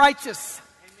us righteous.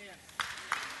 Amen.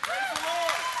 Praise the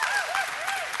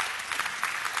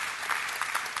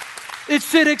Lord. It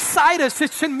should excite us.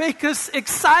 It should make us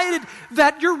excited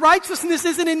that your righteousness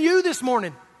isn't in you this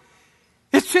morning.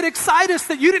 It should excite us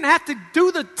that you didn't have to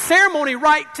do the ceremony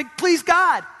right to please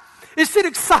God. It should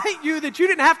excite you that you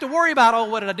didn't have to worry about, oh,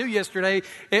 what did I do yesterday?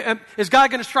 Is God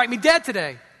going to strike me dead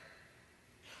today?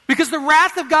 Because the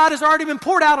wrath of God has already been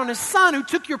poured out on his son who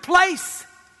took your place.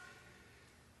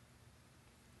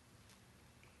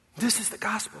 This is the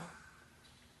gospel.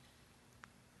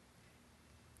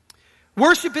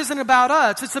 Worship isn't about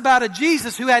us. It's about a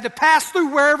Jesus who had to pass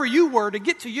through wherever you were to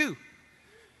get to you.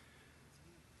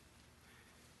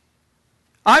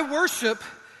 I worship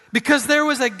because there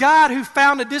was a God who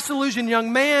found a disillusioned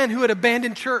young man who had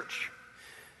abandoned church,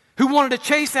 who wanted to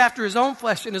chase after his own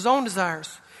flesh and his own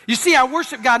desires. You see, I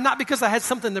worship God not because I had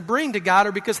something to bring to God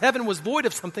or because heaven was void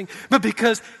of something, but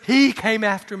because he came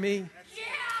after me.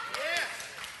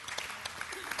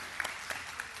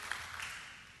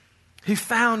 He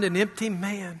found an empty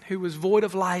man who was void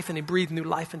of life, and he breathed new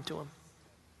life into him.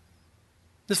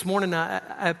 This morning,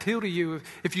 I appeal to you,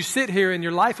 if you sit here and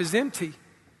your life is empty,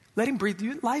 let him breathe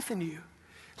new life into you.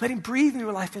 Let him breathe new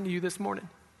life into you this morning.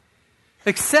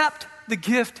 Accept the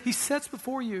gift he sets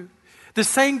before you. The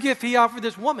same gift he offered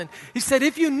this woman. He said,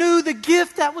 if you knew the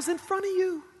gift that was in front of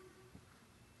you.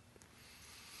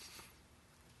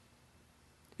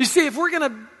 You see, if we're going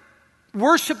to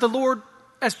worship the Lord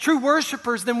as true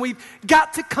worshipers, then we've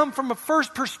got to come from a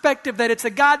first perspective that it's a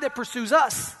God that pursues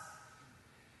us.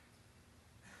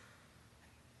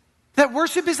 That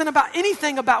worship isn't about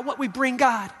anything about what we bring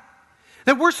God.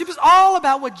 That worship is all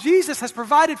about what Jesus has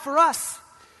provided for us.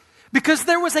 Because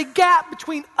there was a gap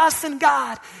between us and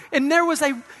God. And there was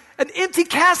an empty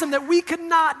chasm that we could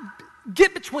not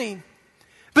get between.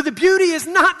 But the beauty is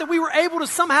not that we were able to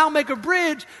somehow make a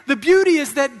bridge. The beauty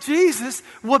is that Jesus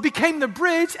became the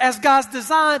bridge as God's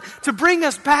design to bring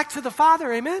us back to the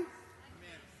Father. Amen?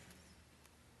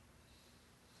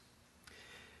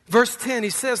 Verse 10,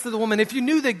 he says to the woman, if you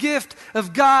knew the gift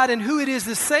of God and who it is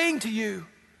saying to you,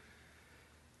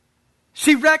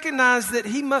 she recognized that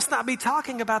he must not be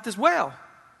talking about this well.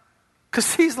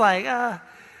 Because he's like,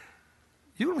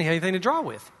 you don't have anything to draw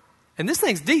with. And this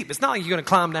thing's deep. It's not like you're going to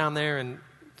climb down there and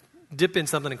dip in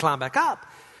something and climb back up.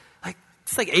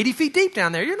 It's like 80 feet deep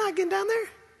down there. You're not getting down there.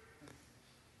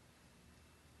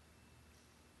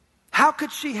 How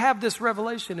could she have this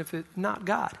revelation if it's not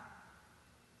God?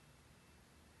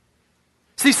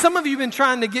 See, some of you have been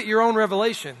trying to get your own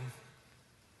revelation.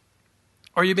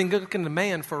 Or you've been looking to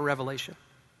man for a revelation.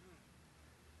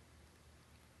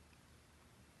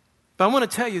 But I want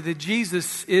to tell you that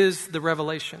Jesus is the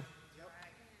revelation.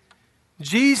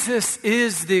 Jesus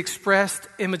is the expressed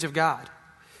image of God.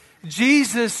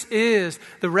 Jesus is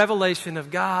the revelation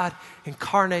of God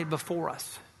incarnate before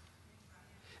us.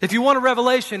 If you want a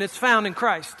revelation, it's found in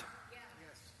Christ.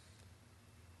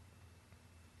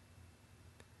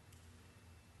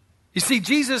 You see,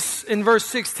 Jesus, in verse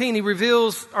 16, he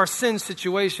reveals our sin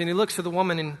situation. He looks at the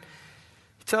woman and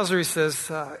he tells her, he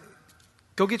says,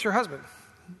 go get your husband.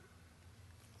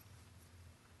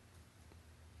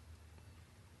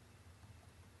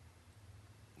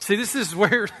 See, this is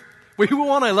where we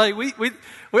want to,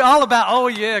 we're all about, oh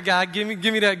yeah, God, give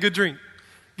me that good drink.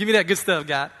 Give me that good stuff,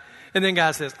 God. And then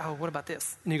God says, oh, what about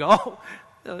this? And you go, oh,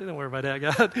 don't worry about that,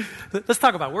 God. Let's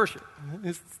talk about worship.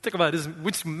 Let's talk about this.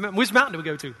 Which mountain do we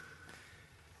go to?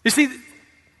 You see,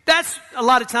 that's a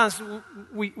lot of times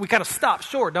we kind of stop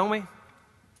short, don't we?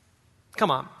 Come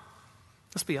on.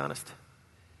 Let's be honest.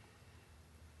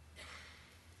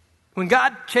 When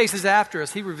God chases after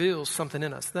us, he reveals something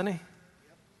in us, doesn't he?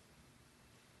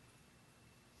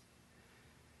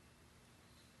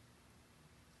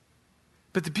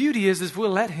 But the beauty is if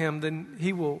we'll let him, then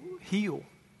he will heal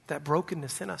that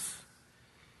brokenness in us.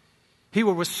 He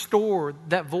will restore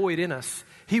that void in us.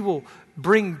 He will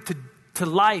bring to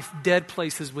life dead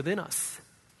places within us.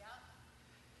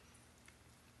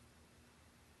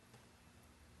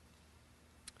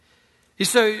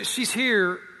 So she's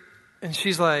here and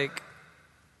she's like,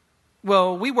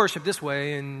 well, we worship this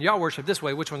way and y'all worship this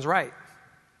way. Which one's right?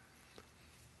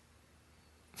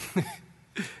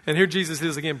 And here Jesus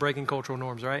is again breaking cultural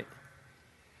norms, right?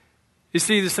 You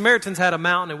see, the Samaritans had a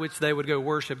mountain at which they would go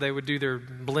worship. They would do their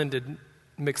blended,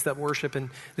 mixed up worship. And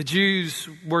the Jews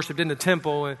worshiped in the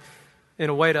temple in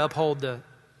a way to uphold the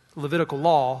Levitical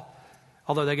law,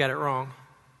 although they got it wrong.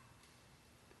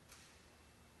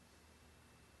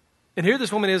 And here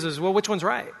this woman is, well, which one's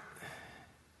right?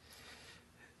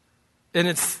 And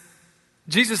it's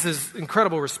Jesus'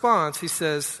 incredible response. He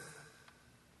says,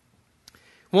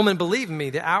 woman, believe me,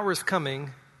 the hour is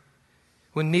coming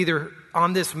when neither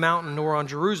on this mountain nor on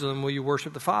Jerusalem will you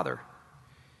worship the Father.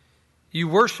 You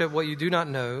worship what you do not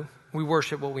know. We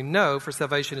worship what we know, for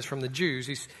salvation is from the Jews.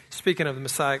 He's speaking of the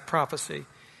Messiah prophecy.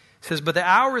 He says, but the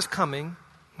hour is coming,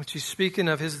 which he's speaking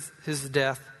of his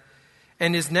death,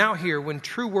 and is now here when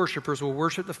true worshipers will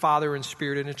worship the Father in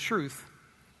spirit and in truth.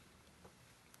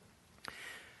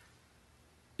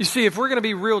 You see, if we're going to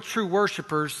be real true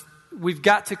worshipers, we've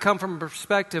got to come from a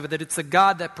perspective that it's a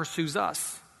God that pursues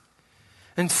us.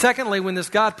 And secondly, when this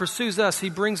God pursues us, he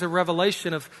brings a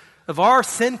revelation of our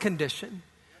sin condition,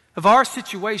 of our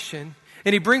situation,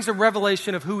 and he brings a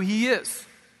revelation of who he is.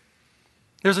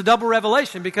 There's a double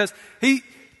revelation because he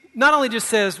not only just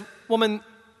says, woman,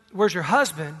 where's your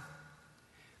husband?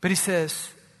 But he says,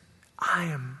 I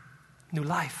am new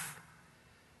life.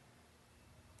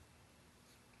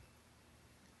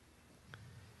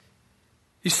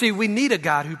 You see, we need a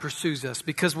God who pursues us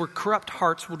because our corrupt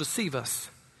hearts will deceive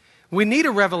us. We need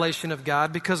a revelation of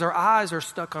God because our eyes are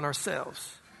stuck on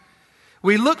ourselves.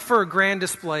 We look for a grand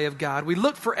display of God. We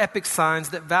look for epic signs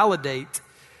that validate,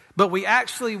 but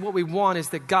what we want is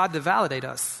that God to validate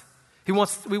us. We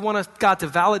want God to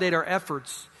validate our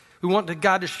efforts. We want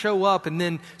God to show up and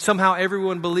then somehow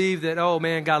everyone believe that, oh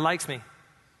man, God likes me.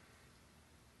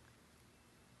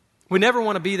 We never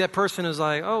want to be that person who's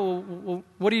like, oh, well,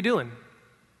 what are you doing?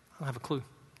 I don't have a clue.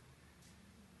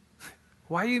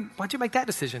 Why'd you make that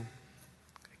decision?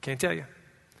 I can't tell you.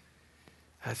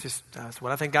 That's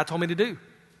what I think God told me to do.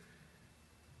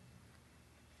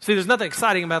 See, there's nothing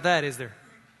exciting about that, is there?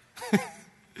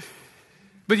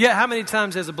 But yet, how many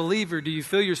times as a believer do you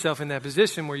feel yourself in that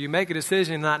position where you make a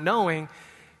decision not knowing,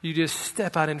 you just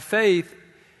step out in faith?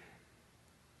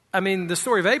 I mean, the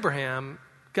story of Abraham,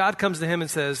 God comes to him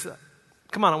and says,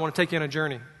 come on, I want to take you on a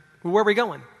journey. Well, where are we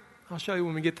going? I'll show you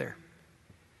when we get there.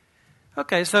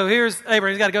 Okay, so here's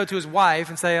Abraham. He's got to go to his wife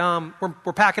and say,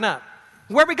 we're packing up.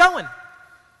 Where are we going?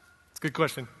 It's a good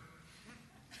question.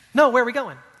 No, where are we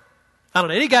going? I don't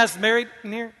know. Any guys married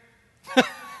in here?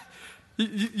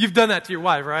 You've done that to your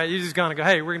wife, right? You're just going to go,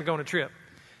 hey, we're going to go on a trip.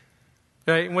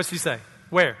 Right? And what's she say?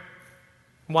 Where?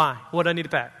 Why? What do I need to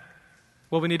pack?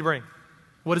 What do we need to bring?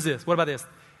 What is this? What about this?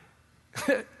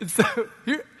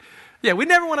 We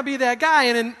never want to be that guy.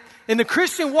 And in the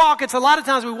Christian walk, it's a lot of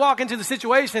times we walk into the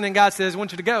situation and God says, I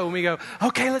want you to go. And we go,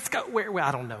 okay, let's go. Where?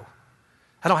 I don't know.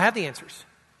 I don't have the answers.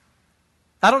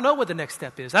 I don't know what the next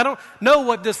step is. I don't know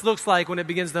what this looks like when it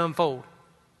begins to unfold.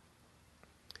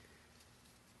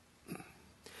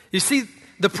 You see,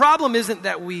 the problem isn't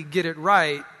that we get it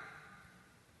right,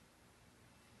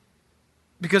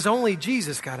 because only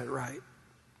Jesus got it right.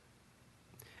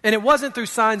 And it wasn't through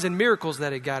signs and miracles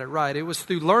that he got it right. It was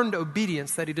through learned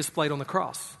obedience that he displayed on the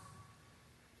cross.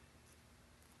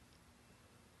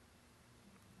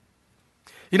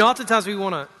 You know, oftentimes we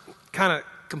want to kind of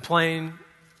complain,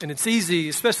 and it's easy,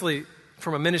 especially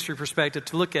from a ministry perspective,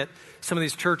 to look at some of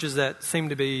these churches that seem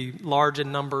to be large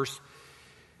in numbers,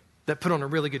 that put on a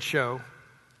really good show,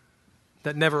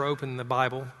 that never open the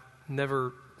Bible,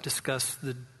 never discuss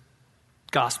the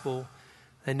gospel.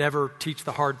 They never teach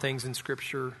the hard things in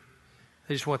Scripture.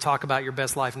 They just want to talk about your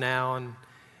best life now. And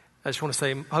I just want to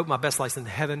say, I hope my best life's in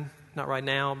heaven, not right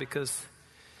now, because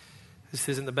this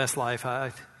isn't the best life.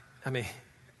 I mean,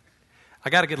 I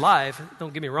got a good life,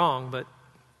 don't get me wrong, but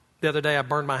the other day I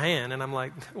burned my hand, and I'm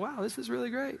like, wow, this is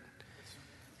really great.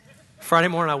 Friday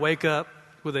morning I wake up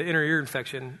with an inner ear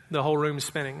infection. The whole room's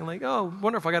spinning. I'm like, oh,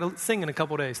 wonder if I got to sing in a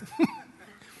couple days.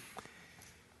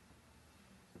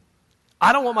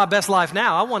 I don't want my best life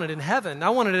now. I want it in heaven.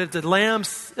 I wanted it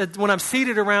at when I'm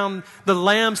seated around the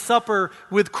Lamb's Supper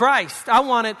with Christ. I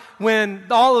want it when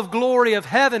all of glory of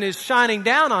heaven is shining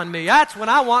down on me. That's when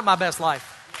I want my best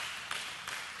life.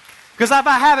 Because if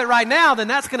I have it right now, then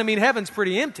that's going to mean heaven's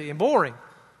pretty empty and boring.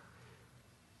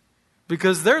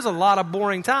 Because there's a lot of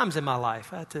boring times in my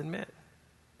life, I have to admit.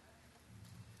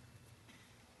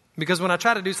 Because when I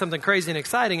try to do something crazy and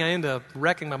exciting, I end up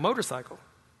wrecking my motorcycle.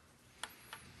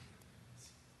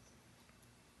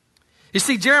 You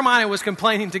see, Jeremiah was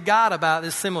complaining to God about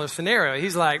this similar scenario.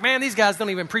 He's like, man, these guys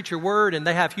don't even preach your word and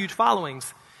they have huge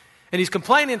followings. And he's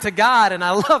complaining to God, and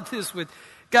I love this with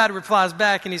God replies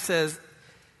back and he says,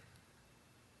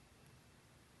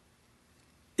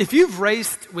 if you've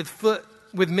raced with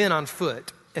men on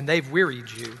foot and they've wearied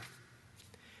you,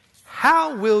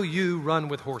 how will you run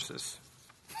with horses?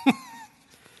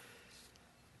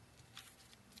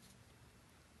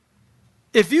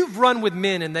 If you've run with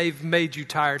men and they've made you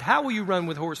tired, how will you run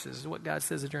with horses, is what God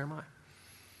says to Jeremiah.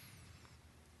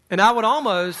 And I would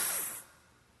almost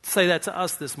say that to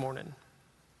us this morning.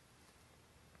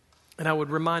 And I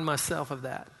would remind myself of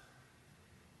that.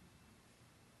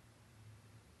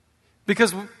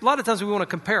 Because a lot of times we want to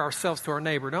compare ourselves to our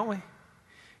neighbor, don't we?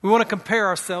 We want to compare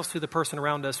ourselves to the person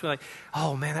around us. We're like,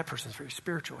 oh man, that person's very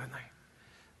spiritual, isn't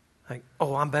they? Like,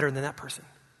 oh, I'm better than that person.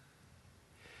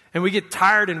 And we get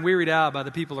tired and wearied out by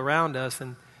the people around us.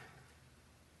 And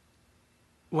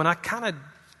when I kind of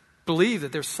believe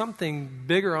that there's something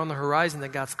bigger on the horizon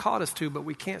that God's called us to, but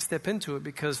we can't step into it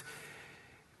because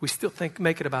we still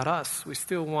make it about us. We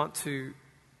still want to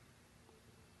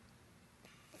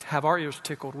have our ears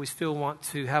tickled. We still want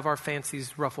to have our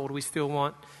fancies ruffled. We still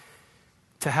want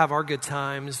to have our good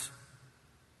times.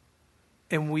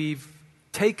 And we've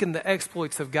taken the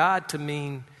exploits of God to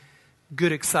mean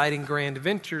good, exciting, grand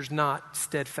adventures, not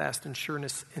steadfast and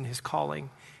sureness in his calling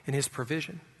and his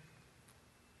provision.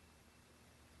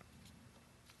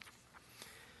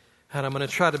 And I'm going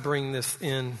to try to bring this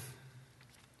in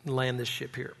and land this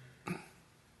ship here.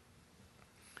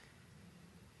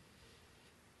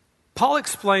 Paul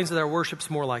explains that our worship's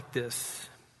more like this,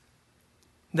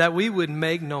 that we would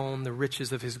make known the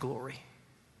riches of his glory.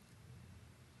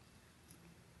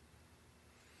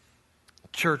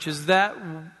 Church, is that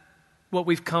what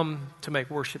we've come to make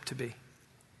worship to be?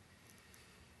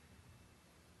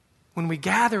 When we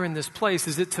gather in this place,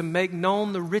 is it to make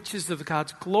known the riches of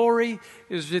God's glory?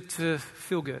 Is it to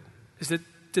feel good?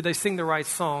 Did they sing the right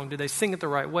song? Did they sing it the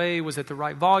right way? Was it the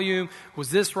right volume? Was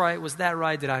this right? Was that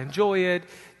right? Did I enjoy it?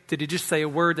 Did he just say a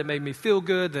word that made me feel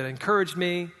good, that encouraged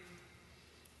me?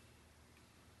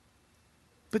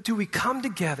 But do we come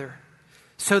together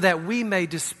so that we may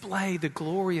display the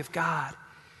glory of God,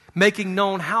 making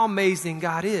known how amazing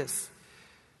God is?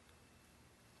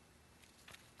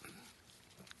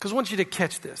 Because I want you to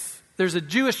catch this. There's a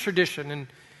Jewish tradition, and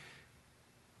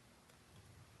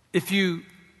if you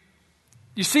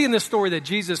see in this story that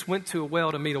Jesus went to a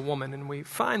well to meet a woman, and we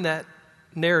find that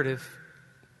narrative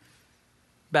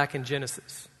back in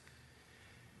Genesis.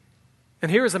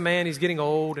 And here is a man, he's getting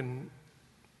old, and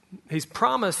he's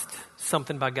promised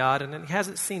something by God, and he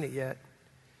hasn't seen it yet.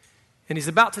 And he's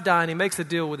about to die, and he makes a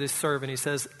deal with his servant. He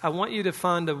says, I want you to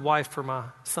find a wife for my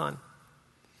son.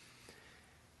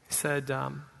 He said,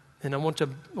 and I want to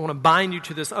bind you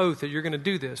to this oath that you're going to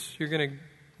do this. You're going to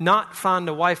not find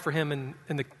a wife for him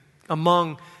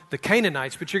among the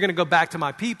Canaanites, but you're going to go back to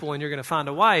my people, and you're going to find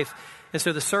a wife. And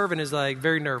so the servant is like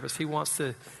very nervous. He wants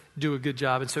to do a good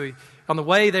job. And so on the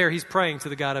way there, he's praying to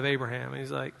the God of Abraham. And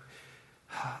he's like,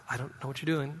 I don't know what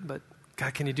you're doing, but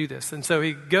God, can you do this? And so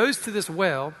he goes to this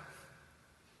well,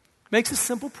 makes a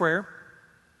simple prayer.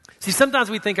 See, sometimes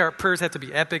we think our prayers have to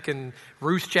be epic and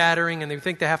roost chattering, and they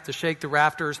think they have to shake the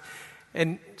rafters.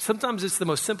 And sometimes it's the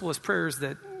most simplest prayers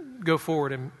that go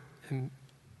forward and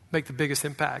make the biggest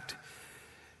impact.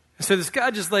 And so this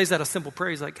guy just lays out a simple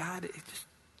prayer. He's like, God,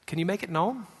 can you make it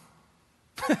known?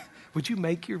 Would you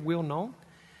make your will known?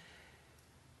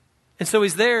 And so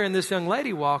he's there, and this young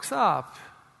lady walks up.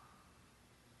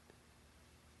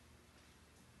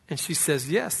 And she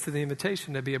says yes to the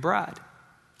invitation to be a bride.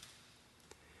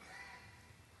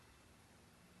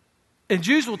 And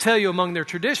Jews will tell you among their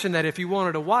tradition that if you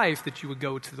wanted a wife, that you would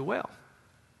go to the well.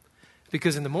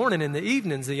 Because in the morning and the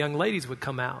evenings, the young ladies would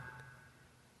come out,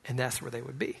 and that's where they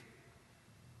would be.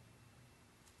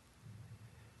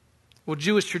 Well,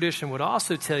 Jewish tradition would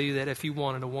also tell you that if you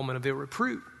wanted a woman of ill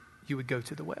repute, you would go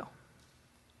to the well.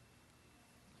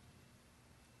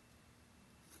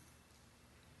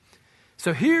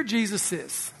 So here Jesus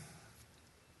is.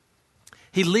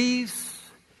 He leaves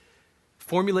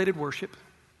formulated worship.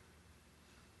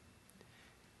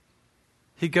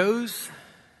 He goes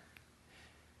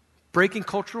breaking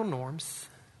cultural norms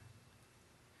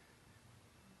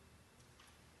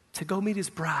to go meet his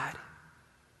bride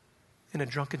in a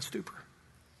drunken stupor,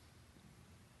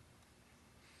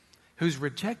 who's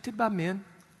rejected by men,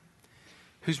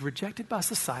 who's rejected by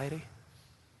society.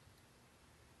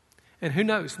 And who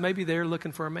knows, maybe they're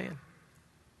looking for a man,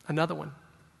 another one.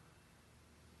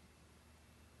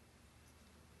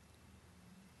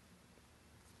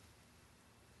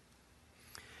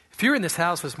 If you're in this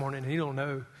house this morning and you don't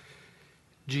know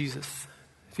Jesus,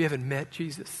 if you haven't met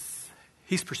Jesus,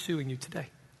 he's pursuing you today.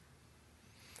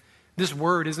 This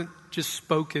word isn't just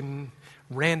spoken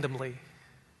randomly.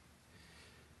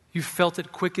 You felt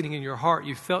it quickening in your heart.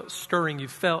 You felt stirring. You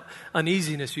felt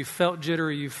uneasiness. You felt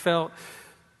jittery. You felt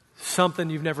something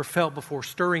you've never felt before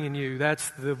stirring in you.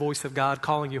 That's the voice of God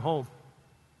calling you home.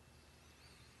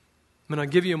 I'm going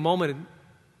to give you a moment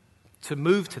to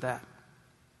move to that.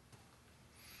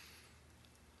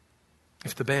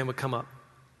 If the band would come up.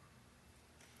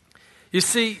 You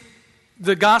see,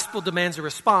 the gospel demands a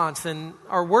response, and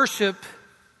our worship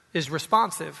is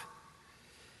responsive.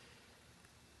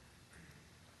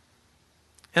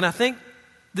 And I think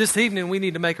this evening we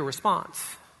need to make a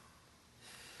response.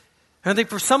 And I think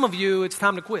for some of you, it's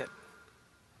time to quit.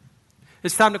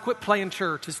 It's time to quit playing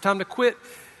church. It's time to quit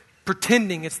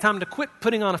pretending. It's time to quit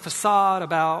putting on a facade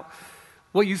about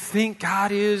what you think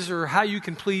God is or how you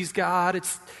can please God.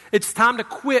 It's time to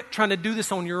quit trying to do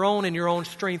this on your own and your own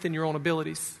strength and your own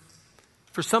abilities.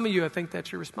 For some of you, I think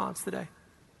that's your response today.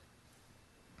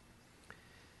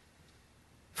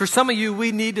 For some of you,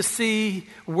 we need to see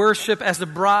worship as a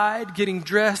bride getting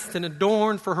dressed and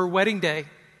adorned for her wedding day.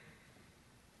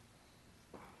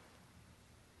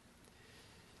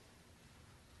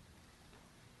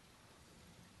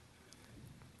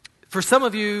 For some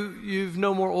of you, you've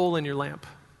no more oil in your lamp.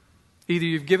 Either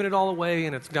you've given it all away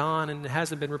and it's gone and it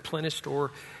hasn't been replenished,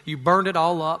 or you burned it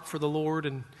all up for the Lord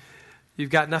and you've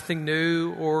got nothing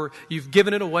new, or you've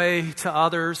given it away to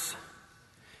others.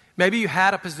 Maybe you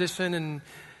had a position and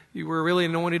you were really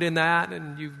anointed in that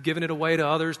and you've given it away to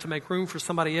others to make room for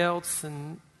somebody else,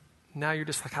 and now you're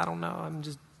just like, I don't know,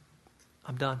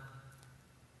 I'm done.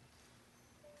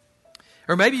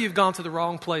 Or maybe you've gone to the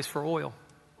wrong place for oil.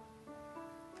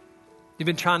 You've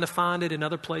been trying to find it in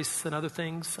other places and other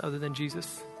things other than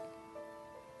Jesus.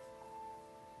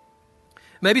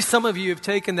 Maybe some of you have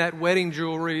taken that wedding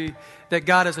jewelry that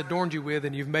God has adorned you with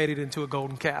and you've made it into a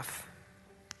golden calf.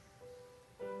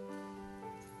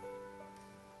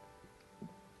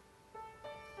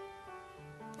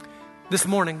 This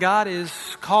morning, God is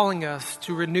calling us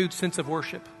to a renewed sense of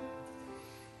worship.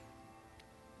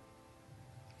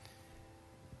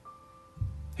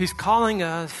 He's calling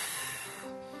us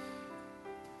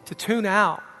to tune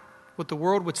out what the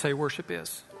world would say worship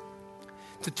is.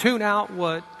 To tune out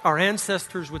what our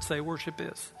ancestors would say worship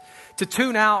is. To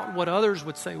tune out what others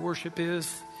would say worship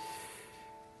is.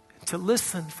 To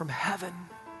listen from heaven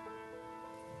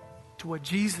to what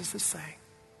Jesus is saying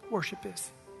worship is.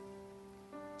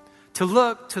 To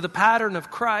look to the pattern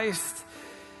of Christ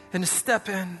and to step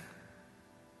in.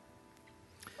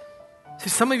 See,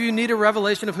 some of you need a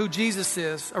revelation of who Jesus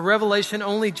is, a revelation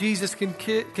only Jesus can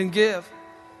give.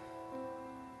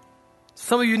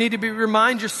 Some of you need to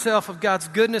remind yourself of God's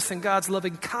goodness and God's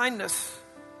loving kindness.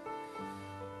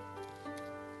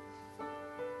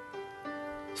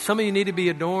 Some of you need to be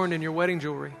adorned in your wedding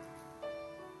jewelry.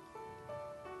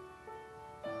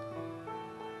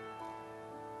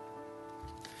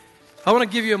 I want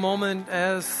to give you a moment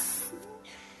as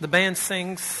the band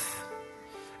sings.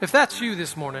 If that's you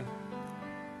this morning,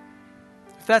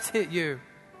 if that's hit you,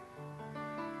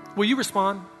 will you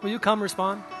respond? Will you come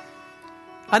respond?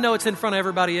 I know it's in front of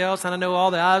everybody else, and I know all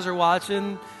the eyes are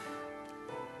watching.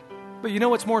 But you know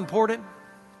what's more important?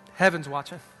 Heaven's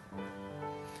watching.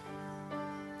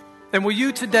 And will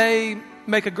you today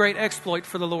make a great exploit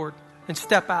for the Lord and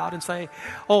step out and say,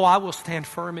 oh, I will stand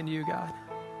firm in you, God?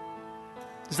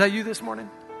 Is that you this morning?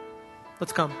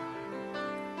 Let's come.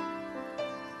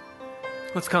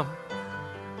 Let's come.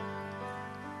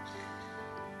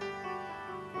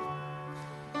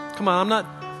 Come on, I'm not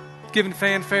giving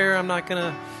fanfare. I'm not going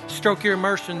to stroke your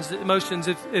emotions.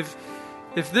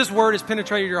 If this word has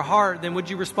penetrated your heart, then would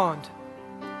you respond?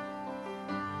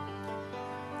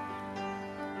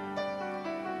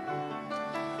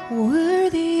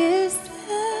 Worthy is the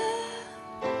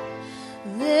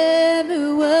Lamb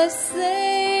who was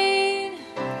slain.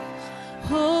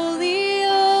 Holy,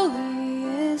 holy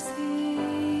is He.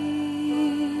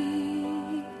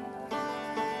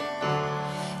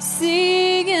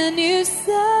 Sing a new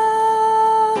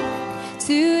song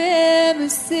to Him who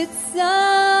sits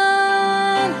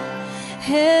on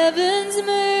heaven's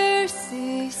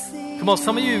mercy seat. Come on,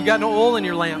 some of you have got no oil in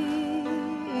your lamp.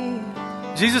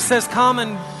 Jesus says, come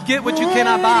and get what you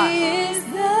cannot buy. Worthy is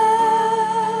the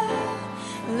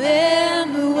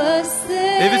Lamb who was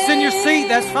your seat,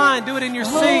 that's fine. Do it in your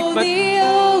seat. But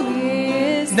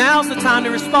now's the time to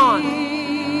respond.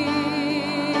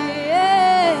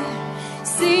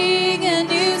 Sing a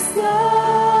new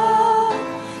song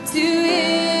to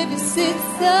Him who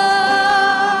sits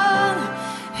on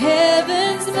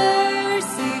heaven's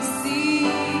mercy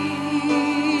seat.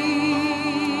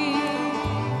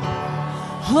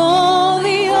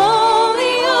 Holy,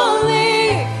 holy,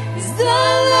 holy is the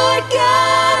Lord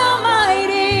God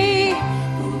Almighty,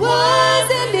 who was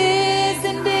and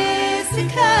is to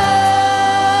come.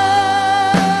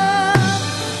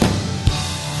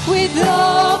 With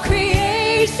all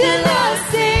creation I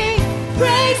sing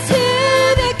praise to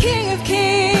the King of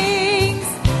Kings.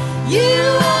 You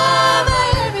are my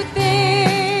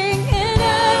everything, and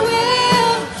I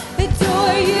will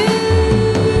adore you.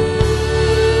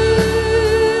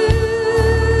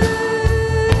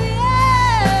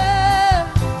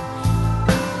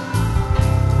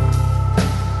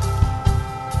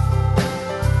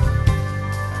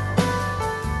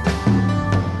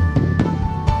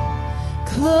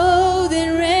 Clothed in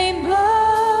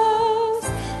rainbows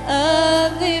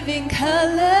of living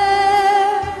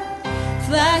color,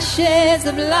 flashes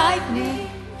of lightning,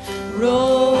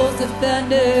 rolls of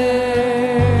thunder.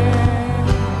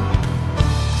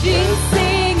 You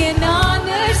sing in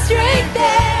honor, strength,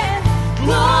 and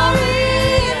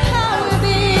glory and power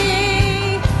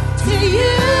be to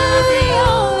you, the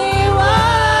only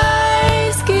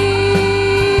wise King.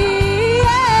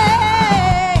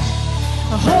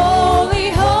 Holy,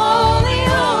 holy,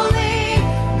 holy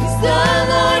is the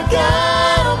Lord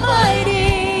God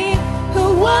Almighty, who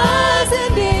was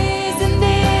and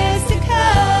is to come.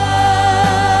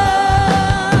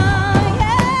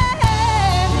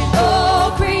 All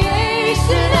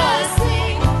creation I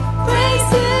sing praise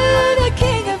to the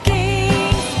King of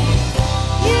Kings.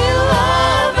 You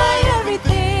are my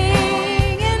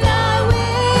everything, and I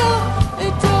will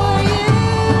adore you.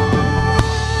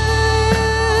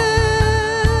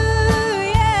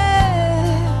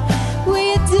 We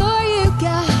adore you,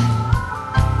 God.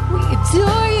 We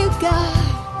adore you, God.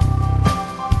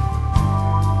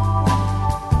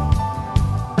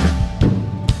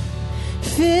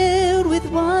 Filled with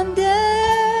wonder,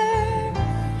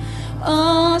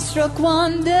 awestruck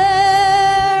wonder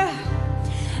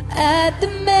at the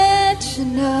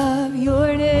mention of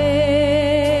your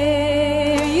name.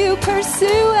 You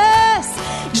pursue us,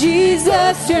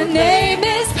 Jesus, your name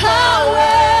is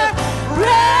power,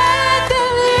 breath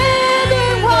of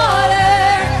living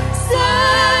water,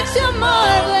 such a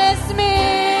marvelous mystery.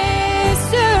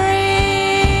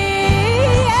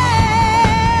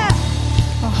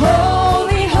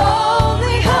 Holy,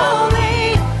 holy,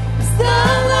 holy is the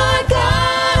Lord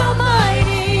God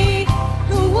Almighty,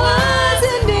 who was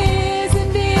and is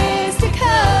to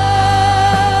come.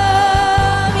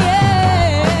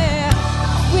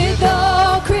 With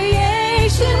all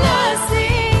creation I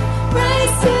sing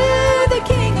praise to the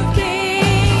King of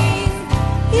Kings.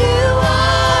 You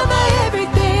are my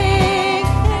everything,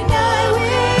 and I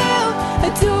will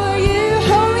adore you.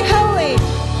 Holy, holy,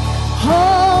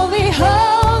 holy,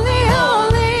 holy,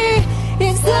 holy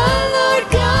is the Lord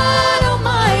God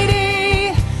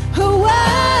Almighty, who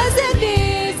was and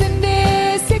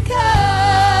is to come.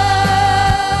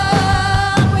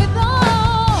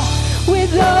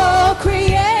 With all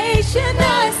creation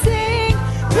I sing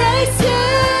praise to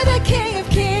the King of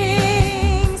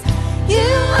Kings. You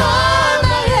are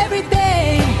my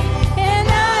everything, and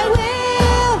I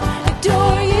will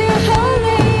adore you.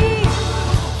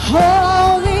 Holy,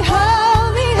 holy,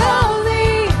 holy, holy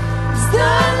is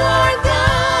the Lord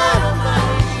God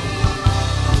Almighty,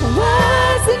 who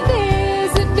was and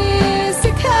is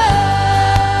to come.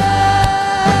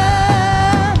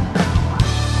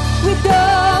 With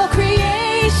all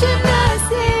creation I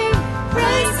sing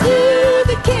praise to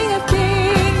the King of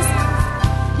Kings.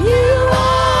 You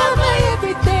are my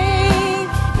everything,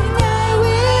 and I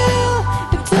will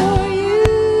adore you.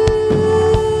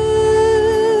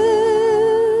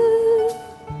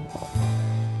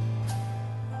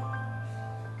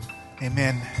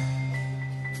 Amen.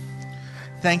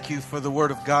 Thank you for the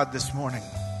Word of God this morning.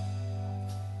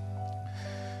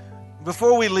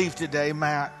 Before we leave today,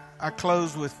 may I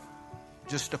close with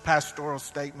just a pastoral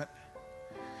statement.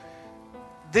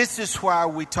 This is why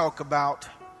we talk about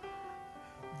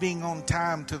being on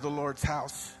time to the Lord's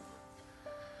house.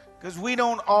 Because we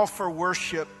don't offer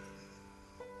worship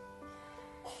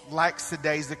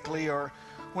lackadaisically or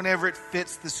whenever it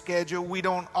fits the schedule. We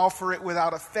don't offer it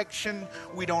without affection.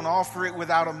 We don't offer it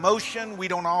without emotion. We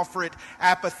don't offer it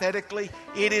apathetically.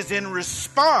 It is in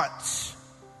response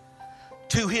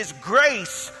to His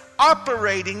grace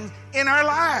operating in our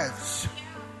lives.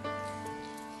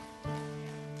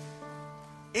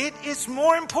 it is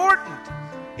more important.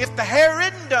 If the hair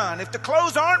isn't done, if the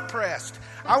clothes aren't pressed,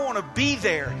 I want to be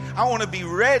there. I want to be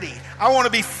ready. I want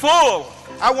to be full.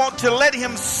 I want to let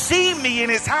him see me in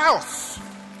his house.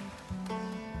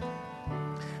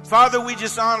 Father, we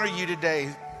just honor you today.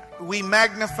 We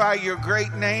magnify your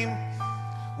great name.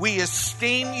 We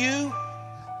esteem you.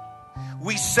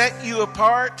 We set you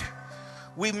apart.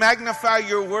 We magnify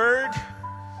your word.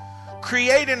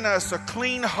 Create in us a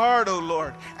clean heart, O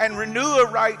Lord, and renew a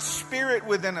right spirit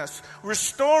within us.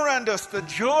 Restore unto us the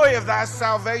joy of thy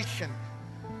salvation.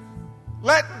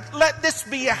 Let this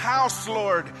be a house,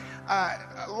 Lord,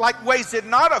 like ways that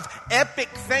not of epic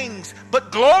things,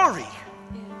 but glory.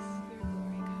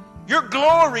 Your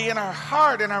glory in our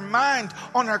heart, in our mind,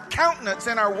 on our countenance,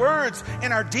 in our words,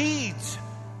 in our deeds.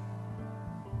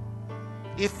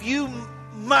 If you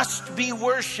must be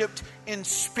worshiped in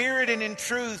spirit and in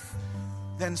truth,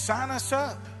 then sign us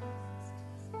up.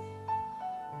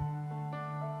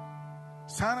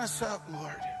 Sign us up,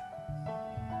 Lord.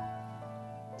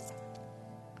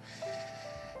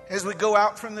 As we go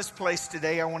out from this place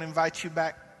today, I want to invite you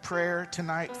back. Prayer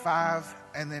tonight, 5,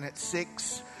 and then at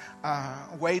 6.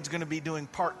 Wade's going to be doing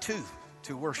part 2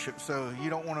 to worship, so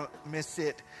you don't want to miss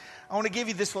it. I want to give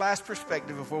you this last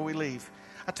perspective before we leave.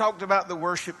 I talked about the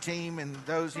worship team and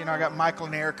those, I got Michael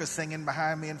and Erica singing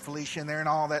behind me and Felicia and there and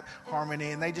all that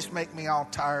harmony, and they just make me all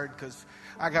tired because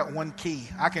I got one key.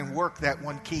 I can work that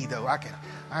one key though. I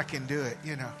can do it,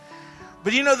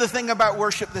 But the thing about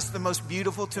worship that's the most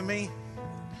beautiful to me?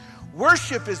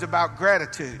 Worship is about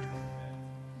gratitude.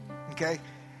 Okay?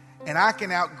 And I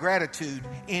can out-gratitude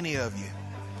any of you.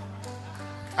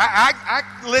 I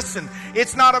listen,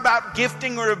 it's not about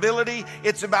gifting or ability.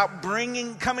 It's about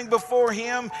coming before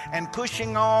him and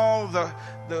pushing all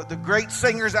the great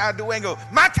singers out of the way and go,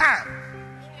 my time.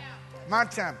 My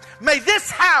time. May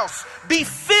this house be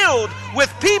filled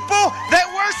with people that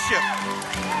worship.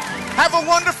 Have a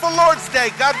wonderful Lord's Day.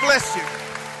 God bless you.